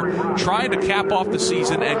 yesterday's winner, trying to cap off the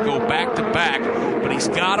season and go back-to-back, but he's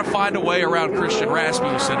got to find a way around Christian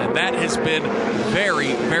Rasmussen, and that has been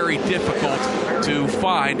very, very difficult to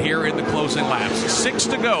find here in the closing laps. 6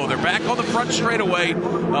 to go. They're back on the front straightaway.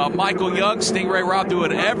 Michael Young, Stingray Robb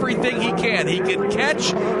doing everything he can. He can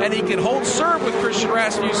catch and he can hold serve with Christian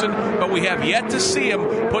Rasmussen, but we have yet to see him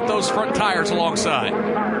put those front tires alongside.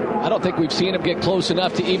 I don't think we've seen him get close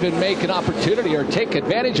enough to even make an opportunity or take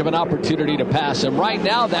advantage of an opportunity to pass him. Right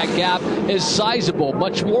now, that gap is sizable,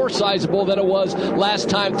 much more sizable than it was last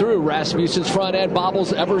time through. Rasmussen's front end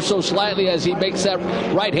bobbles ever so slightly as he makes that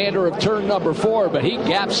right-hander of turn number 4, but he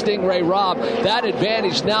gaps Stingray Robb. That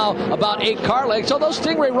advantage now about 8 car lengths, although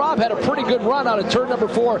Stingray Robb had a pretty good run out of turn number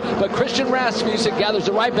 4, but Christian Rasmussen gathers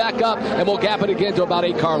it right back up and will gap it again to about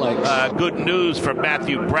 8 car lengths. Good news from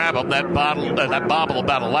Matthew Brabham. That bobble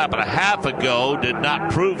about a lap and a half ago did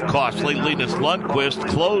not prove costly. Linus Lundqvist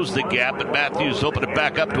closed the gap, and Matthews opened it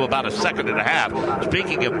back up to about a second and a half.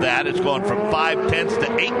 Speaking of that, it's gone from 0.5 to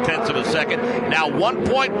 0.8 of a second. Now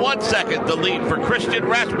 1.1 second the lead for Christian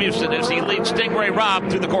Rasmussen as he leads Stingray Robb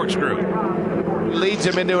through the corkscrew. Leads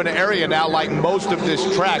him into an area now like most of this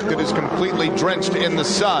track that is completely drenched in the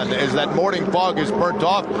sun as that morning fog is burnt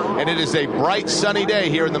off, and it is a bright sunny day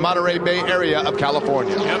here in the Monterey Bay area of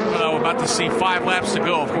California. Yep, we're about to see 5 laps to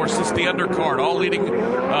go. Of course, this is the undercard, all leading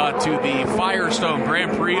to the Firestone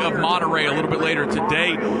Grand Prix of Monterey a little bit later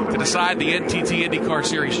today to decide the NTT IndyCar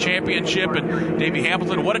Series Championship. And Davey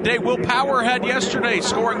Hamilton, what a day Will Power had yesterday,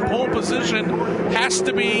 scoring pole position, has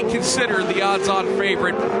to be considered the odds-on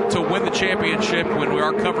favorite to win the championship when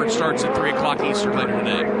our coverage starts at 3 o'clock Eastern later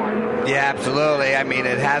today. Yeah, absolutely. I mean,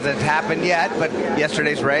 it hasn't happened yet, but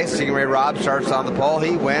yesterday's race, Stingray Robb starts on the pole.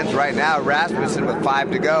 He wins right now. Rasmussen with 5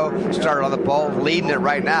 to go started on the pole, leading it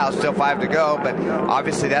right now. Still 5 to go, but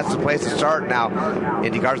obviously that's the place to start now.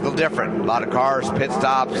 IndyCar's a little different. A lot of cars, pit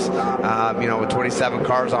stops, with 27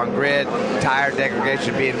 cars on grid. Tire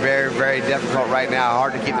degradation being very, very difficult right now.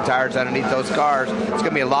 Hard to keep the tires underneath those cars. It's going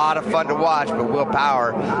to be a lot of fun to watch, but Will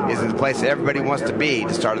Power is in the place that everybody wants to be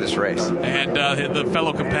to start this race. And the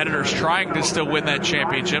fellow competitors trying to still win that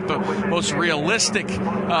championship. The most realistic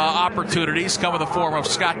opportunities come in the form of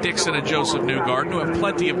Scott Dixon and Joseph Newgarden, who have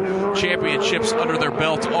plenty of championships under their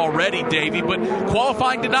belt already, Davey, but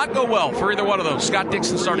qualifying did not go well for either one of those. Scott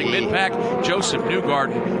Dixon starting mid-pack, Joseph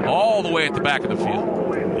Newgarden all the way at the back of the field.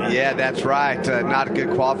 Yeah, that's right. Not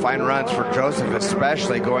good qualifying runs for Joseph,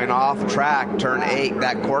 especially going off track, turn 8,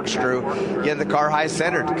 that corkscrew, getting the car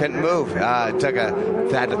high-centered, couldn't move.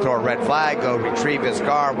 Had to throw a red flag, go retrieve his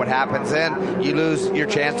car. What happens then? You lose your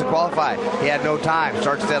chance to qualify. He had no time.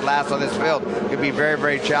 Starts dead last on this field. Could be very,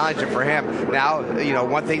 very challenging for him. Now,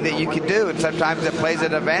 one thing that you can do, and sometimes it plays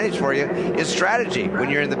an advantage for you, is strategy. When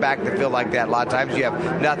you're in the back of the field like that, a lot of times you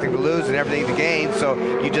have nothing to lose and everything to gain, so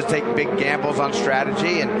you just take big gambles on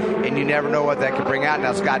strategy, and you never know what that could bring out.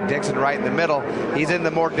 Now, Scott Dixon right in the middle. He's in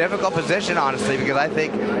the more difficult position, honestly, because I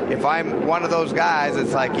think if I'm one of those guys,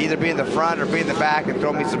 it's like either be in the front or be in the back and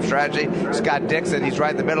throw me some strategy. Scott Dixon, he's right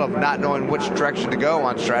in the middle of not knowing which direction to go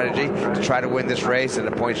on strategy to try to win this race and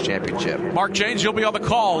a points championship. Mark Janes, you'll be on the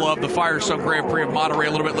call of the Firestone Grand Prix of Monterey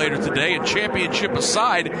a little bit later today. And championship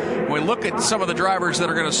aside, when we look at some of the drivers that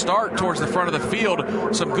are going to start towards the front of the field,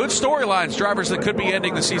 some good storylines, drivers that could be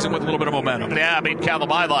ending the season with a little bit of momentum. Yeah, I mean, Callum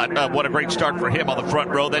Ilott, what a great start for him on the front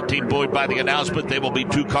row. That team buoyed by the announcement they will be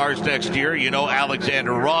 2 cars next year.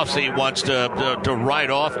 Alexander Rossi wants to ride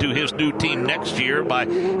off to his new team next year by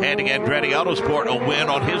handing Andretti Autosport a win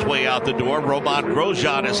on his way out the door. Roman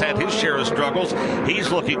Grosjean has had his share of struggles.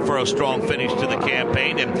 He's looking for a strong finish to the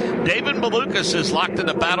campaign. And David Malukas is locked in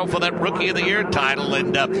the battle for that Rookie of the Year title,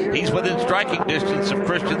 and he's within striking distance of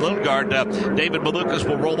Christian Lundgaard. David Malukas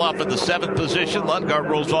will roll off in the 7th position. Lundgaard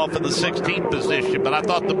rolls off in the 16th position. But I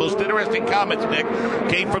thought the most interesting comments, Nick,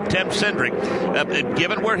 came from Tim Cindric.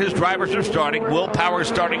 Given where his drivers are starting, Will Power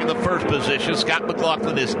starting in the 1st position, Scott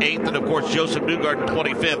McLaughlin is 8th, and of course Joseph Newgarden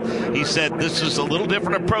 25th. He said this is a little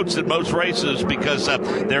different approach than most races because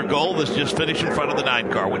their goal is just finish in front of the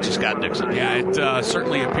 9 car, which is Scott Dixon. Yeah, it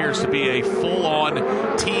certainly appears to be a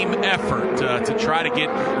full-on team effort to try to get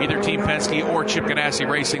either Team Penske or Chip Ganassi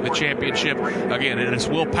Racing the championship. Again, it is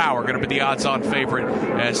Will Power going to be the odds-on favorite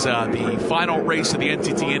as the final race of the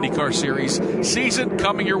NTT IndyCar Series season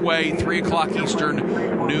coming your way, 3 o'clock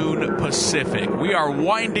Eastern, noon Pacific. We are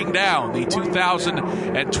winding down the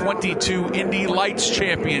 2022 Indy Lights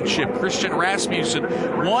Championship. Christian Rasmussen,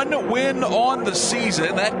 1 win on the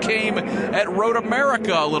season. That came at Road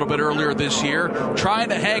America a little bit earlier this year, trying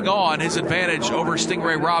to hang on. His advantage over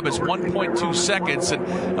Stingray Robb is 1.2 seconds.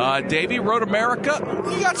 And Davey, Road America,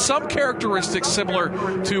 you got some characteristics similar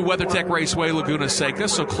to WeatherTech Raceway Laguna Seca,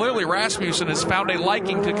 so clearly Rasmussen has found a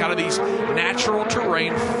liking to kind of these natural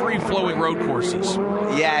terrain, free-flowing road courses.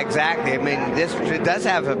 Yeah, exactly. I mean, it does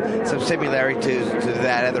have some similarity to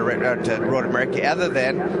that other to Road America, other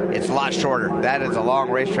than it's a lot shorter. That is a long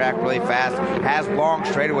racetrack, really fast, has long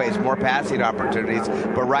straightaways, more passing opportunities.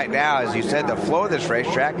 But right now, as you said, the flow of this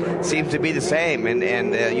racetrack seems to be the same. And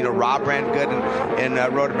Rob ran good in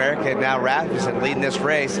Road America, and now Rasmussen leading this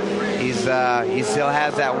race. He still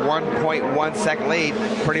has that 1.1 second lead.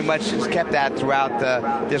 Pretty much has kept that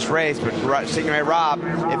throughout this race. But Stingray Rob,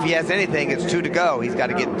 if he has anything, it's 2 to go. He's got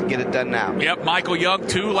to get it done now. Yep, Michael Young,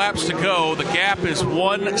 2 laps to go. The gap is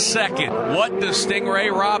 1 second. What does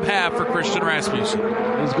Stingray Rob have for Christian Rasmussen?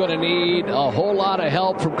 He's going to need a whole lot of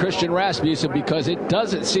help from Christian Rasmussen because it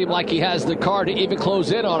doesn't seem like he has the car to even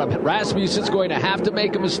close in on him. Rasmussen's going to have to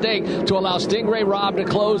make a mistake to allow Stingray Rob to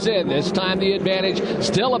close in. This time the advantage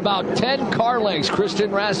still about 10 car lengths.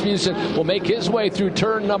 Christian Rasmussen will make his way through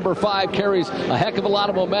turn number 5, carries a heck of a lot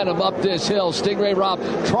of momentum up this hill. Stingray Rob,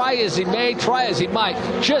 try as he may, try as he might,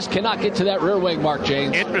 just cannot get to that rear wing mark,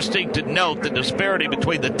 James. Interesting to note the disparity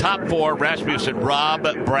between the top 4, Rasmussen, Rob,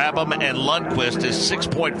 Brabham, and Lundqvist, is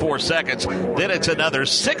 6.4 seconds. Then it's another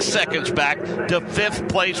 6 seconds back to 5th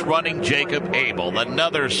place running Jacob Abel.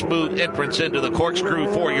 Another smooth entrance into the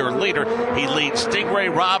corkscrew for your leader. He leads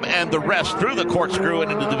Stingray Rob and the rest through the corkscrew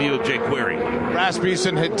and into the view of Jake Query.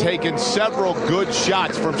 Rasmussen had taken several good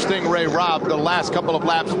shots from Stingray Rob the last couple of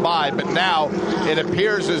laps by, but now it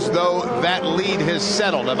appears as though that lead has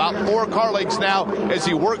settled. About 4 car lengths now as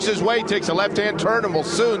he works his way, takes a left-hand turn, and we'll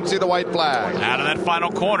soon see the white flag. Out of that final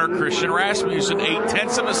corner, Christian Rasmussen,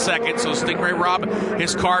 0.8 of a second, so Stingray Rob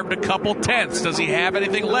has carved a couple tenths. Does he have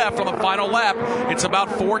anything left on the final lap? It's about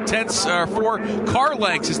 4 car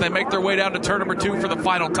lengths as they make their way down to turn number 2 for the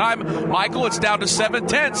final time. Michael, it's down to 7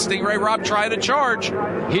 tenths. Stingray Rob trying to charge.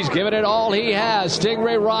 He's given it all he has.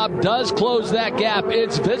 Stingray Rob does close that gap.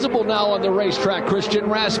 It's visible now on the racetrack. Christian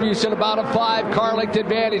Rasmussen about a 5 car length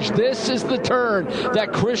advantage. This is the turn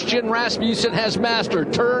that Christian Rasmussen has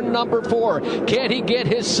mastered. Turn number 4. Can he get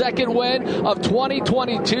his second win of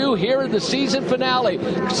 2022 here in the season finale?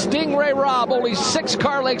 Stingray Rob only 6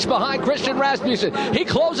 car lengths behind Christian Rasmussen. He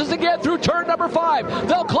closes again through turn number 5.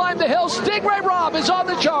 They'll climb the hill. Stingray Rob is on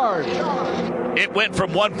the charge. It went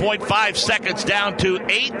from 1.5 seconds down to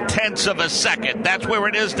 0.8 of a second. That's where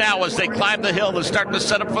it is now as they climb the hill and start to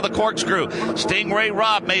set up for the corkscrew. Stingray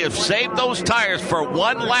Rob may have saved those tires for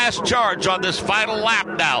one last charge on this final lap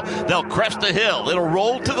now. They'll crest the hill. It'll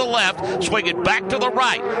roll to the left, swing it back to the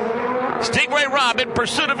right. Stingray Rob in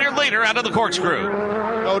pursuit of your leader out of the corkscrew.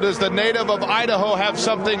 Oh, does the native of Idaho have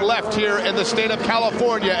something left here in the state of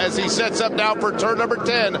California as he sets up now for turn number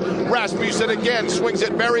 10? Rasmussen again swings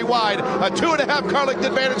it very wide. A 2.5 car length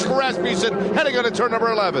advantage for Rasmussen heading on to turn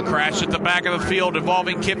number 11. Crash at the back of the field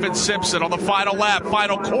involving Kiffin Simpson on the final lap,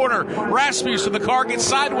 final corner. Rasmussen, the car gets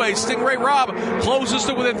sideways. Stingray Rob closes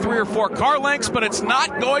to within 3 or 4 car lengths, but it's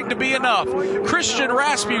not going to be enough. Christian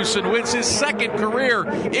Rasmussen wins his second career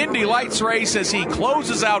Indy Lights race as he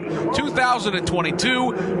closes out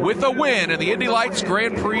 2022 with a win in the Indy Lights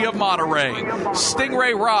Grand Prix of Monterey.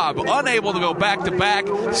 Stingray Rob unable to go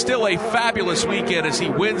back-to-back. Still a fabulous weekend as he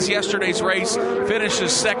wins yesterday's race,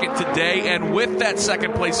 finishes second today, and with that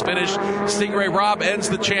second place finish, Stingray Rob ends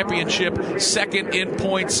the championship second in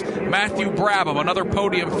points. Matthew Brabham, another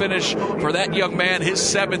podium finish for that young man, his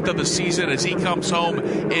 7th of the season as he comes home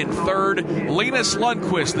in third. Linus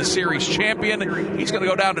Lundqvist, the series champion, he's going to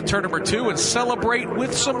go down to turn number 2 and celebrate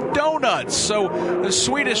with some donuts. So the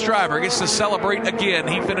Swedish driver gets to celebrate again.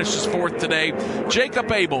 He finishes 4th today.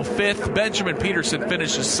 Jacob Abel, 5th. Benjamin Peterson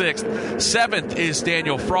finishes 6th. 7th is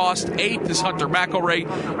Daniel Frost. 8th is Hunter McElroy.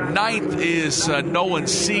 9th is Nolan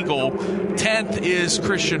Siegel. 10th is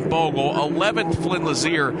Christian Bogle. 11th, Flynn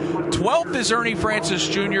Lazier. 12th is Ernie Francis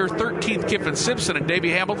Jr. 13th, Kiffin Simpson and Davey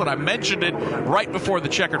Hamilton. I mentioned it right before the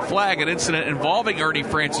checkered flag, an incident involving Ernie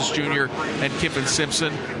Francis Jr. and Kiffin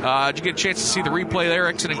Simpson. Did you get a chance to see the replay there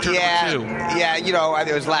exiting turn number 2? Yeah,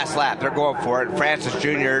 it was last lap. They're going for it. Francis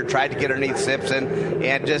Jr. tried to get underneath Simpson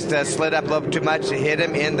and just slid up a little too much, hit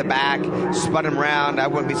him in the back, spun him around. I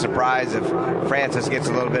wouldn't be surprised if Francis gets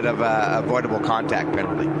a little bit of avoidable contact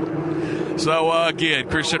penalty. So, again,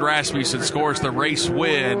 Christian Rasmussen scores the race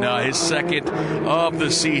win, his second of the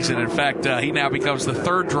season. In fact, he now becomes the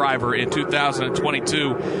 3rd driver in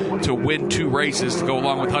 2022 to win 2 races to go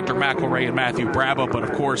along with Hunter McElroy and Matthew Brabham. But,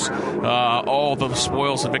 of course, all the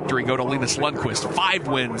spoils of victory go to Linus Lundqvist. 5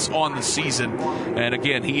 wins on the season. And,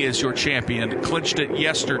 again, he is your champion. Clinched it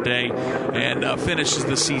yesterday and finishes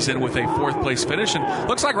the season with a 4th place finish. And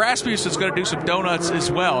looks like Rasmussen's going to do some donuts as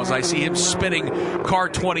well as I see him spinning car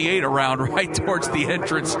 28 around right towards the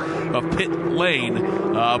entrance of pit lane.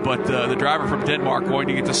 But the driver from Denmark going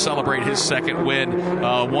to get to celebrate his second win.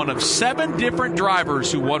 One of 7 different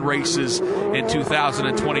drivers who won races in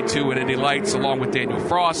 2022 at Indy Lights, along with Daniel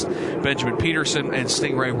Frost, Benjamin Peterson, and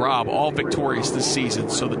Stingray Robb, all victorious this season.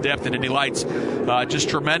 So the depth in Indy Lights just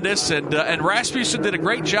tremendous. And Rasmussen did a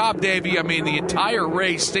great job, Davey. I mean, the entire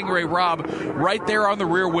race, Stingray Robb right there on the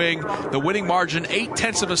rear wing, the winning margin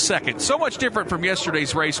 0.8 of a second. So much different from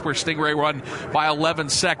yesterday's race where Stingray won by 11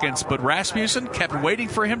 seconds, but Rasmussen kept waiting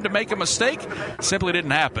for him to make a mistake. Simply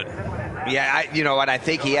didn't happen. Yeah, you know what? I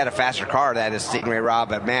think he had a faster car than Stingray Robb,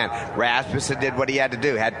 but man, Rasmussen did what he had to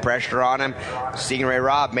do. Had pressure on him. Stingray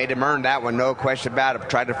Robb made him earn that one, no question about it.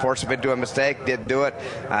 Tried to force him into a mistake, didn't do it.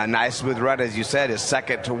 Nice smooth run, as you said, his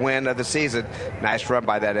second to win of the season. Nice run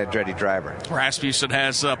by that Andretti driver. Rasmussen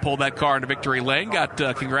has pulled that car into victory lane. Got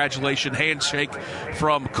congratulation handshake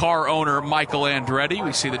from car owner Michael Andretti.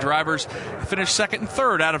 We see the drivers finish second and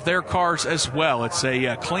third out of their cars as well. It's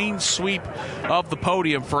a clean sweep of the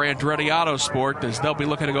podium for Andretti Autosport, as they'll be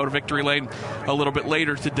looking to go to victory lane a little bit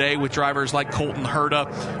later today with drivers like Colton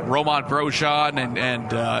Herta, Roman Grosjean,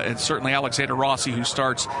 and certainly Alexander Rossi, who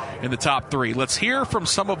starts in the top 3. Let's hear from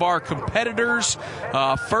some of our competitors.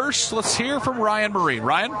 First, let's hear from Ryan Marine.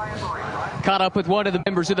 Ryan? Caught up with one of the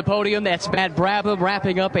members of the podium. That's Matt Brabham,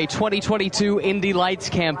 wrapping up a 2022 Indy Lights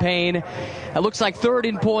campaign. It looks like third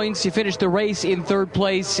in points. You finished the race in third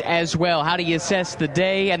place as well. How do you assess the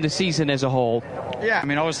day and the season as a whole? Yeah, I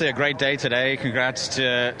mean, obviously a great day today. Congrats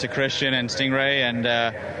to Christian and Stingray,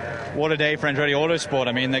 and what a day for Andretti Autosport.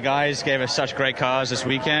 I mean, the guys gave us such great cars this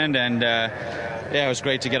weekend, and yeah, it was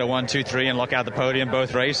great to get a 1, 2, 3 and lock out the podium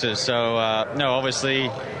both races. So, no,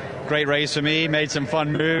 obviously, great race for me. Made some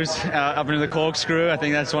fun moves up into the corkscrew. I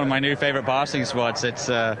think that's one of my new favorite passing spots. It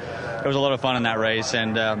was a lot of fun in that race,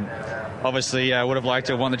 and obviously I would have liked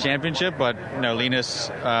to have won the championship, but Linus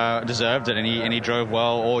deserved it, and he drove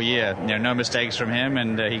well all year. No mistakes from him,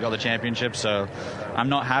 and he got the championship. So I'm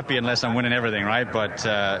not happy unless I'm winning everything, right? But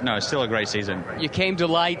no, it's still a great season. You came to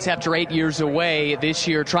Lights after 8 years away this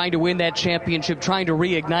year, trying to win that championship, trying to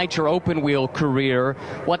reignite your open wheel career.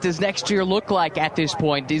 What does next year look like at this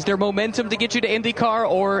point? Is there momentum to get you to IndyCar,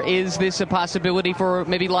 or is this a possibility for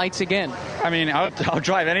maybe Lights again? I mean, I'll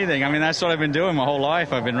drive anything. I mean, that's what I've been doing my whole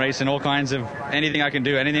life. I've been racing all kinds of anything I can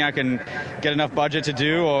do, anything I can get enough budget to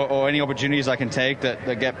do, or any opportunities I can take that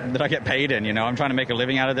I get paid in. I'm trying to make a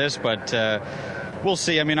living out of this, but we'll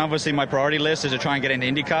see. I mean, obviously my priority list is to try and get into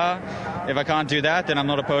IndyCar. If I can't do that, then I'm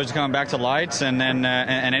not opposed to coming back to Lights, and then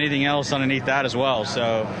and anything else underneath that as well.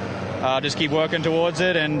 So just keep working towards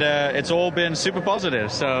it, and it's all been super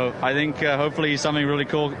positive. So I think hopefully something really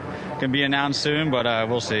cool can be announced soon, but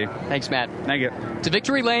we'll see. Thanks, Matt. Thank you. To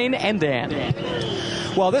victory lane and Dan.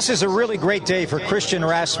 Well, this is a really great day for Christian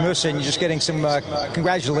Rasmussen. You're just getting some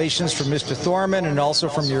congratulations from Mr. Thorman and also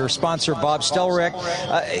from your sponsor, Bob Stelrich.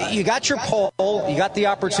 You got your pole. You got the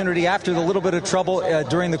opportunity after the little bit of trouble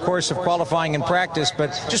during the course of qualifying and practice. But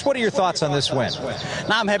just what are your thoughts on this win?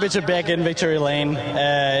 Now I'm happy to be back in victory lane.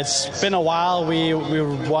 It's been a while. We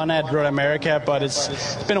won at Road America, but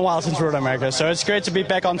it's been a while since Road America. So it's great to be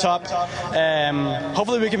back on top.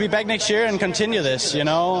 Hopefully we can be back next year and continue this.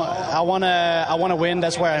 I wanna win.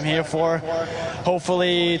 That's what I'm here for.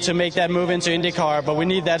 Hopefully to make that move into IndyCar, but we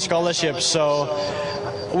need that scholarship. So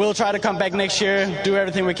we'll try to come back next year, do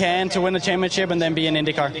everything we can to win the championship, and then be in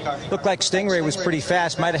IndyCar. Looked like Stingray was pretty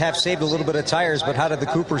fast. Might have saved a little bit of tires, but how did the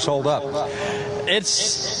Coopers hold up?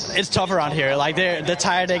 It's tough around here. Like the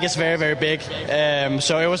tire deck is very, very big.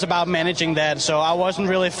 So it was about managing that. So I wasn't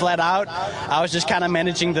really flat out. I was just kind of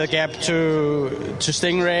managing the gap to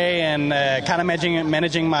Stingray and kind of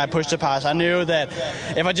managing my push to pass. I knew that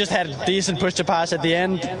if I just had a decent push to pass at the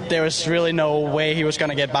end, there was really no way he was going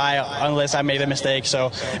to get by unless I made a mistake.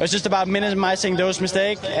 So it was just about minimizing those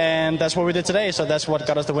mistakes, and that's what we did today. So that's what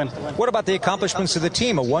got us the win. What about the accomplishments of the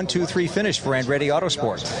team? A 1-2-3 finish for Andretti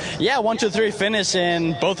Autosport. Yeah, 1-2-3 finish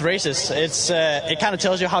in both races. It kind of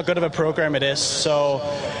tells you how good of a program it is. So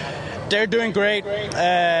they're doing great,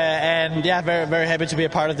 and yeah, very, very happy to be a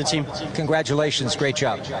part of the team. Congratulations, great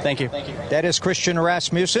job. Thank you. That is Christian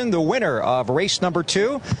Rasmussen, the winner of race number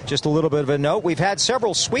 2. Just a little bit of a note: we've had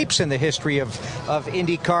several sweeps in the history of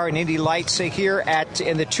IndyCar and Indy Lights here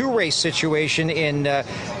in the 2-race situation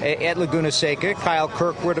at Laguna Seca. Kyle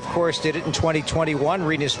Kirkwood, of course, did it in 2021.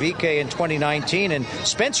 Rinus VeeKay in 2019, and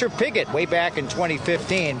Spencer Pigot way back in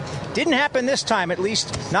 2015. Didn't happen this time, at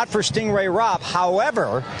least not for Stingray Robb.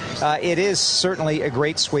 However, it is certainly a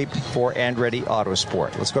great sweep for Andretti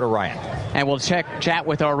Autosport. Let's go to Ryan. And we'll chat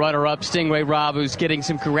with our runner-up, Stingray Robb, who's getting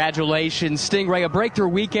some congratulations. Stingray, a breakthrough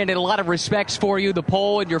weekend and a lot of respects for you. The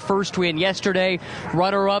pole and your first win yesterday,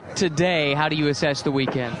 runner-up today. How do you assess the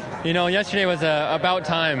weekend? You know, yesterday was about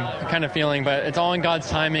time kind of feeling, but it's all in God's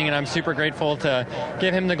timing, and I'm super grateful to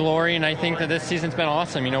give him the glory, and I think that this season's been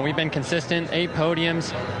awesome. You know, we've been consistent, 8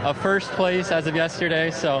 podiums, a first place as of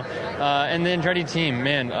yesterday, so, and the Andretti team,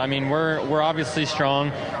 man, I mean, we're obviously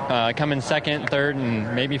strong, coming second, third,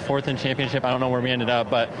 and maybe fourth in championship. I don't know where we ended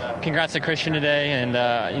up, but congrats to Christian today,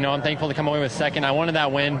 and, you know, I'm thankful to come away with second. I wanted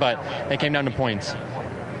that win, but it came down to points.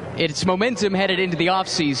 It's momentum headed into the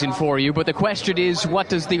offseason for you, but the question is, what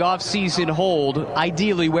does the offseason hold?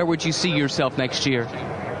 Ideally, where would you see yourself next year?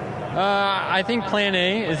 I think Plan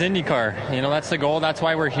A is IndyCar. You know, that's the goal. That's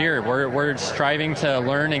why we're here. We're striving to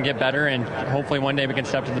learn and get better, and hopefully one day we can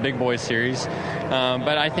step to the Big Boys Series.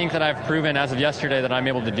 But I think that I've proven as of yesterday that I'm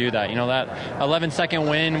able to do that. You know, that 11-second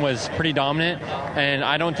win was pretty dominant, and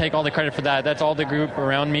I don't take all the credit for that. That's all the group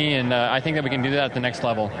around me, and I think that we can do that at the next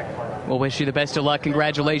level. We'll wish you the best of luck.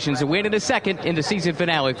 Congratulations. A win and a second in the season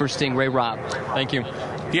finale for Stingray Robb. Thank you.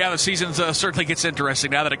 Yeah, the season certainly gets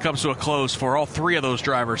interesting now that it comes to a close for all 3 of those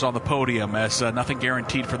drivers on the podium, as nothing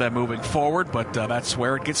guaranteed for them moving forward, but that's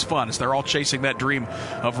where it gets fun, as they're all chasing that dream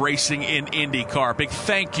of racing in IndyCar. Big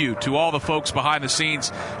thank you to all the folks behind the scenes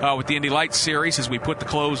with the Indy Lights Series as we put the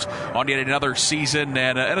close on yet another season,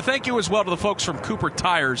 and a thank you as well to the folks from Cooper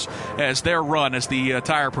Tires as their run as the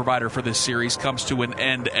tire provider for this series comes to an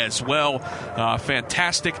end as well.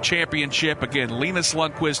 Fantastic championship. Again, Linus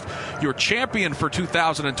Lundqvist, your champion for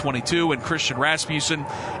 2022, and Christian Rasmussen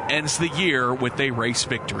ends the year with a race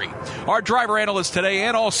victory. Our driver analyst today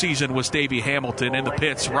and all season was Davey Hamilton. In the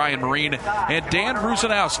pits, Ryan Marine and Dan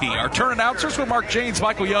Rusanowski. Our turn announcers were Mark Janes,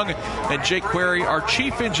 Michael Young, and Jake Query. Our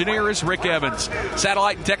chief engineer is Rick Evans.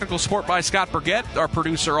 Satellite and technical support by Scott Burgett. Our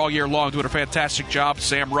producer all year long doing a fantastic job,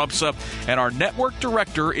 Sam Rumsa. And our network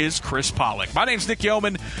director is Chris Pollock. My name's Nick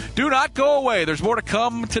Yeoman. Do not go away. There's more to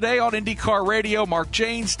come today on IndyCar Radio. Mark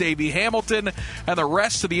Janes, Davey Hamilton, and the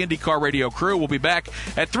rest of the IndyCar Radio crew will be back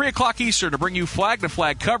at 3 o'clock Eastern to bring you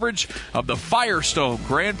flag-to-flag coverage of the Firestone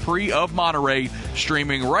Grand Prix of Monterey,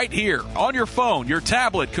 streaming right here on your phone, your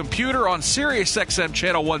tablet, computer, on SiriusXM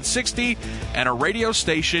Channel 160, and a radio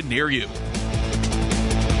station near you.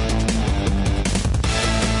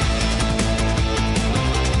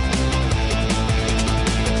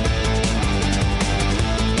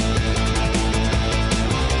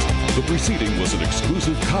 The preceding was an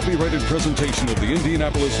exclusive copyrighted presentation of the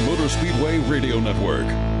Indianapolis Motor Speedway Radio Network.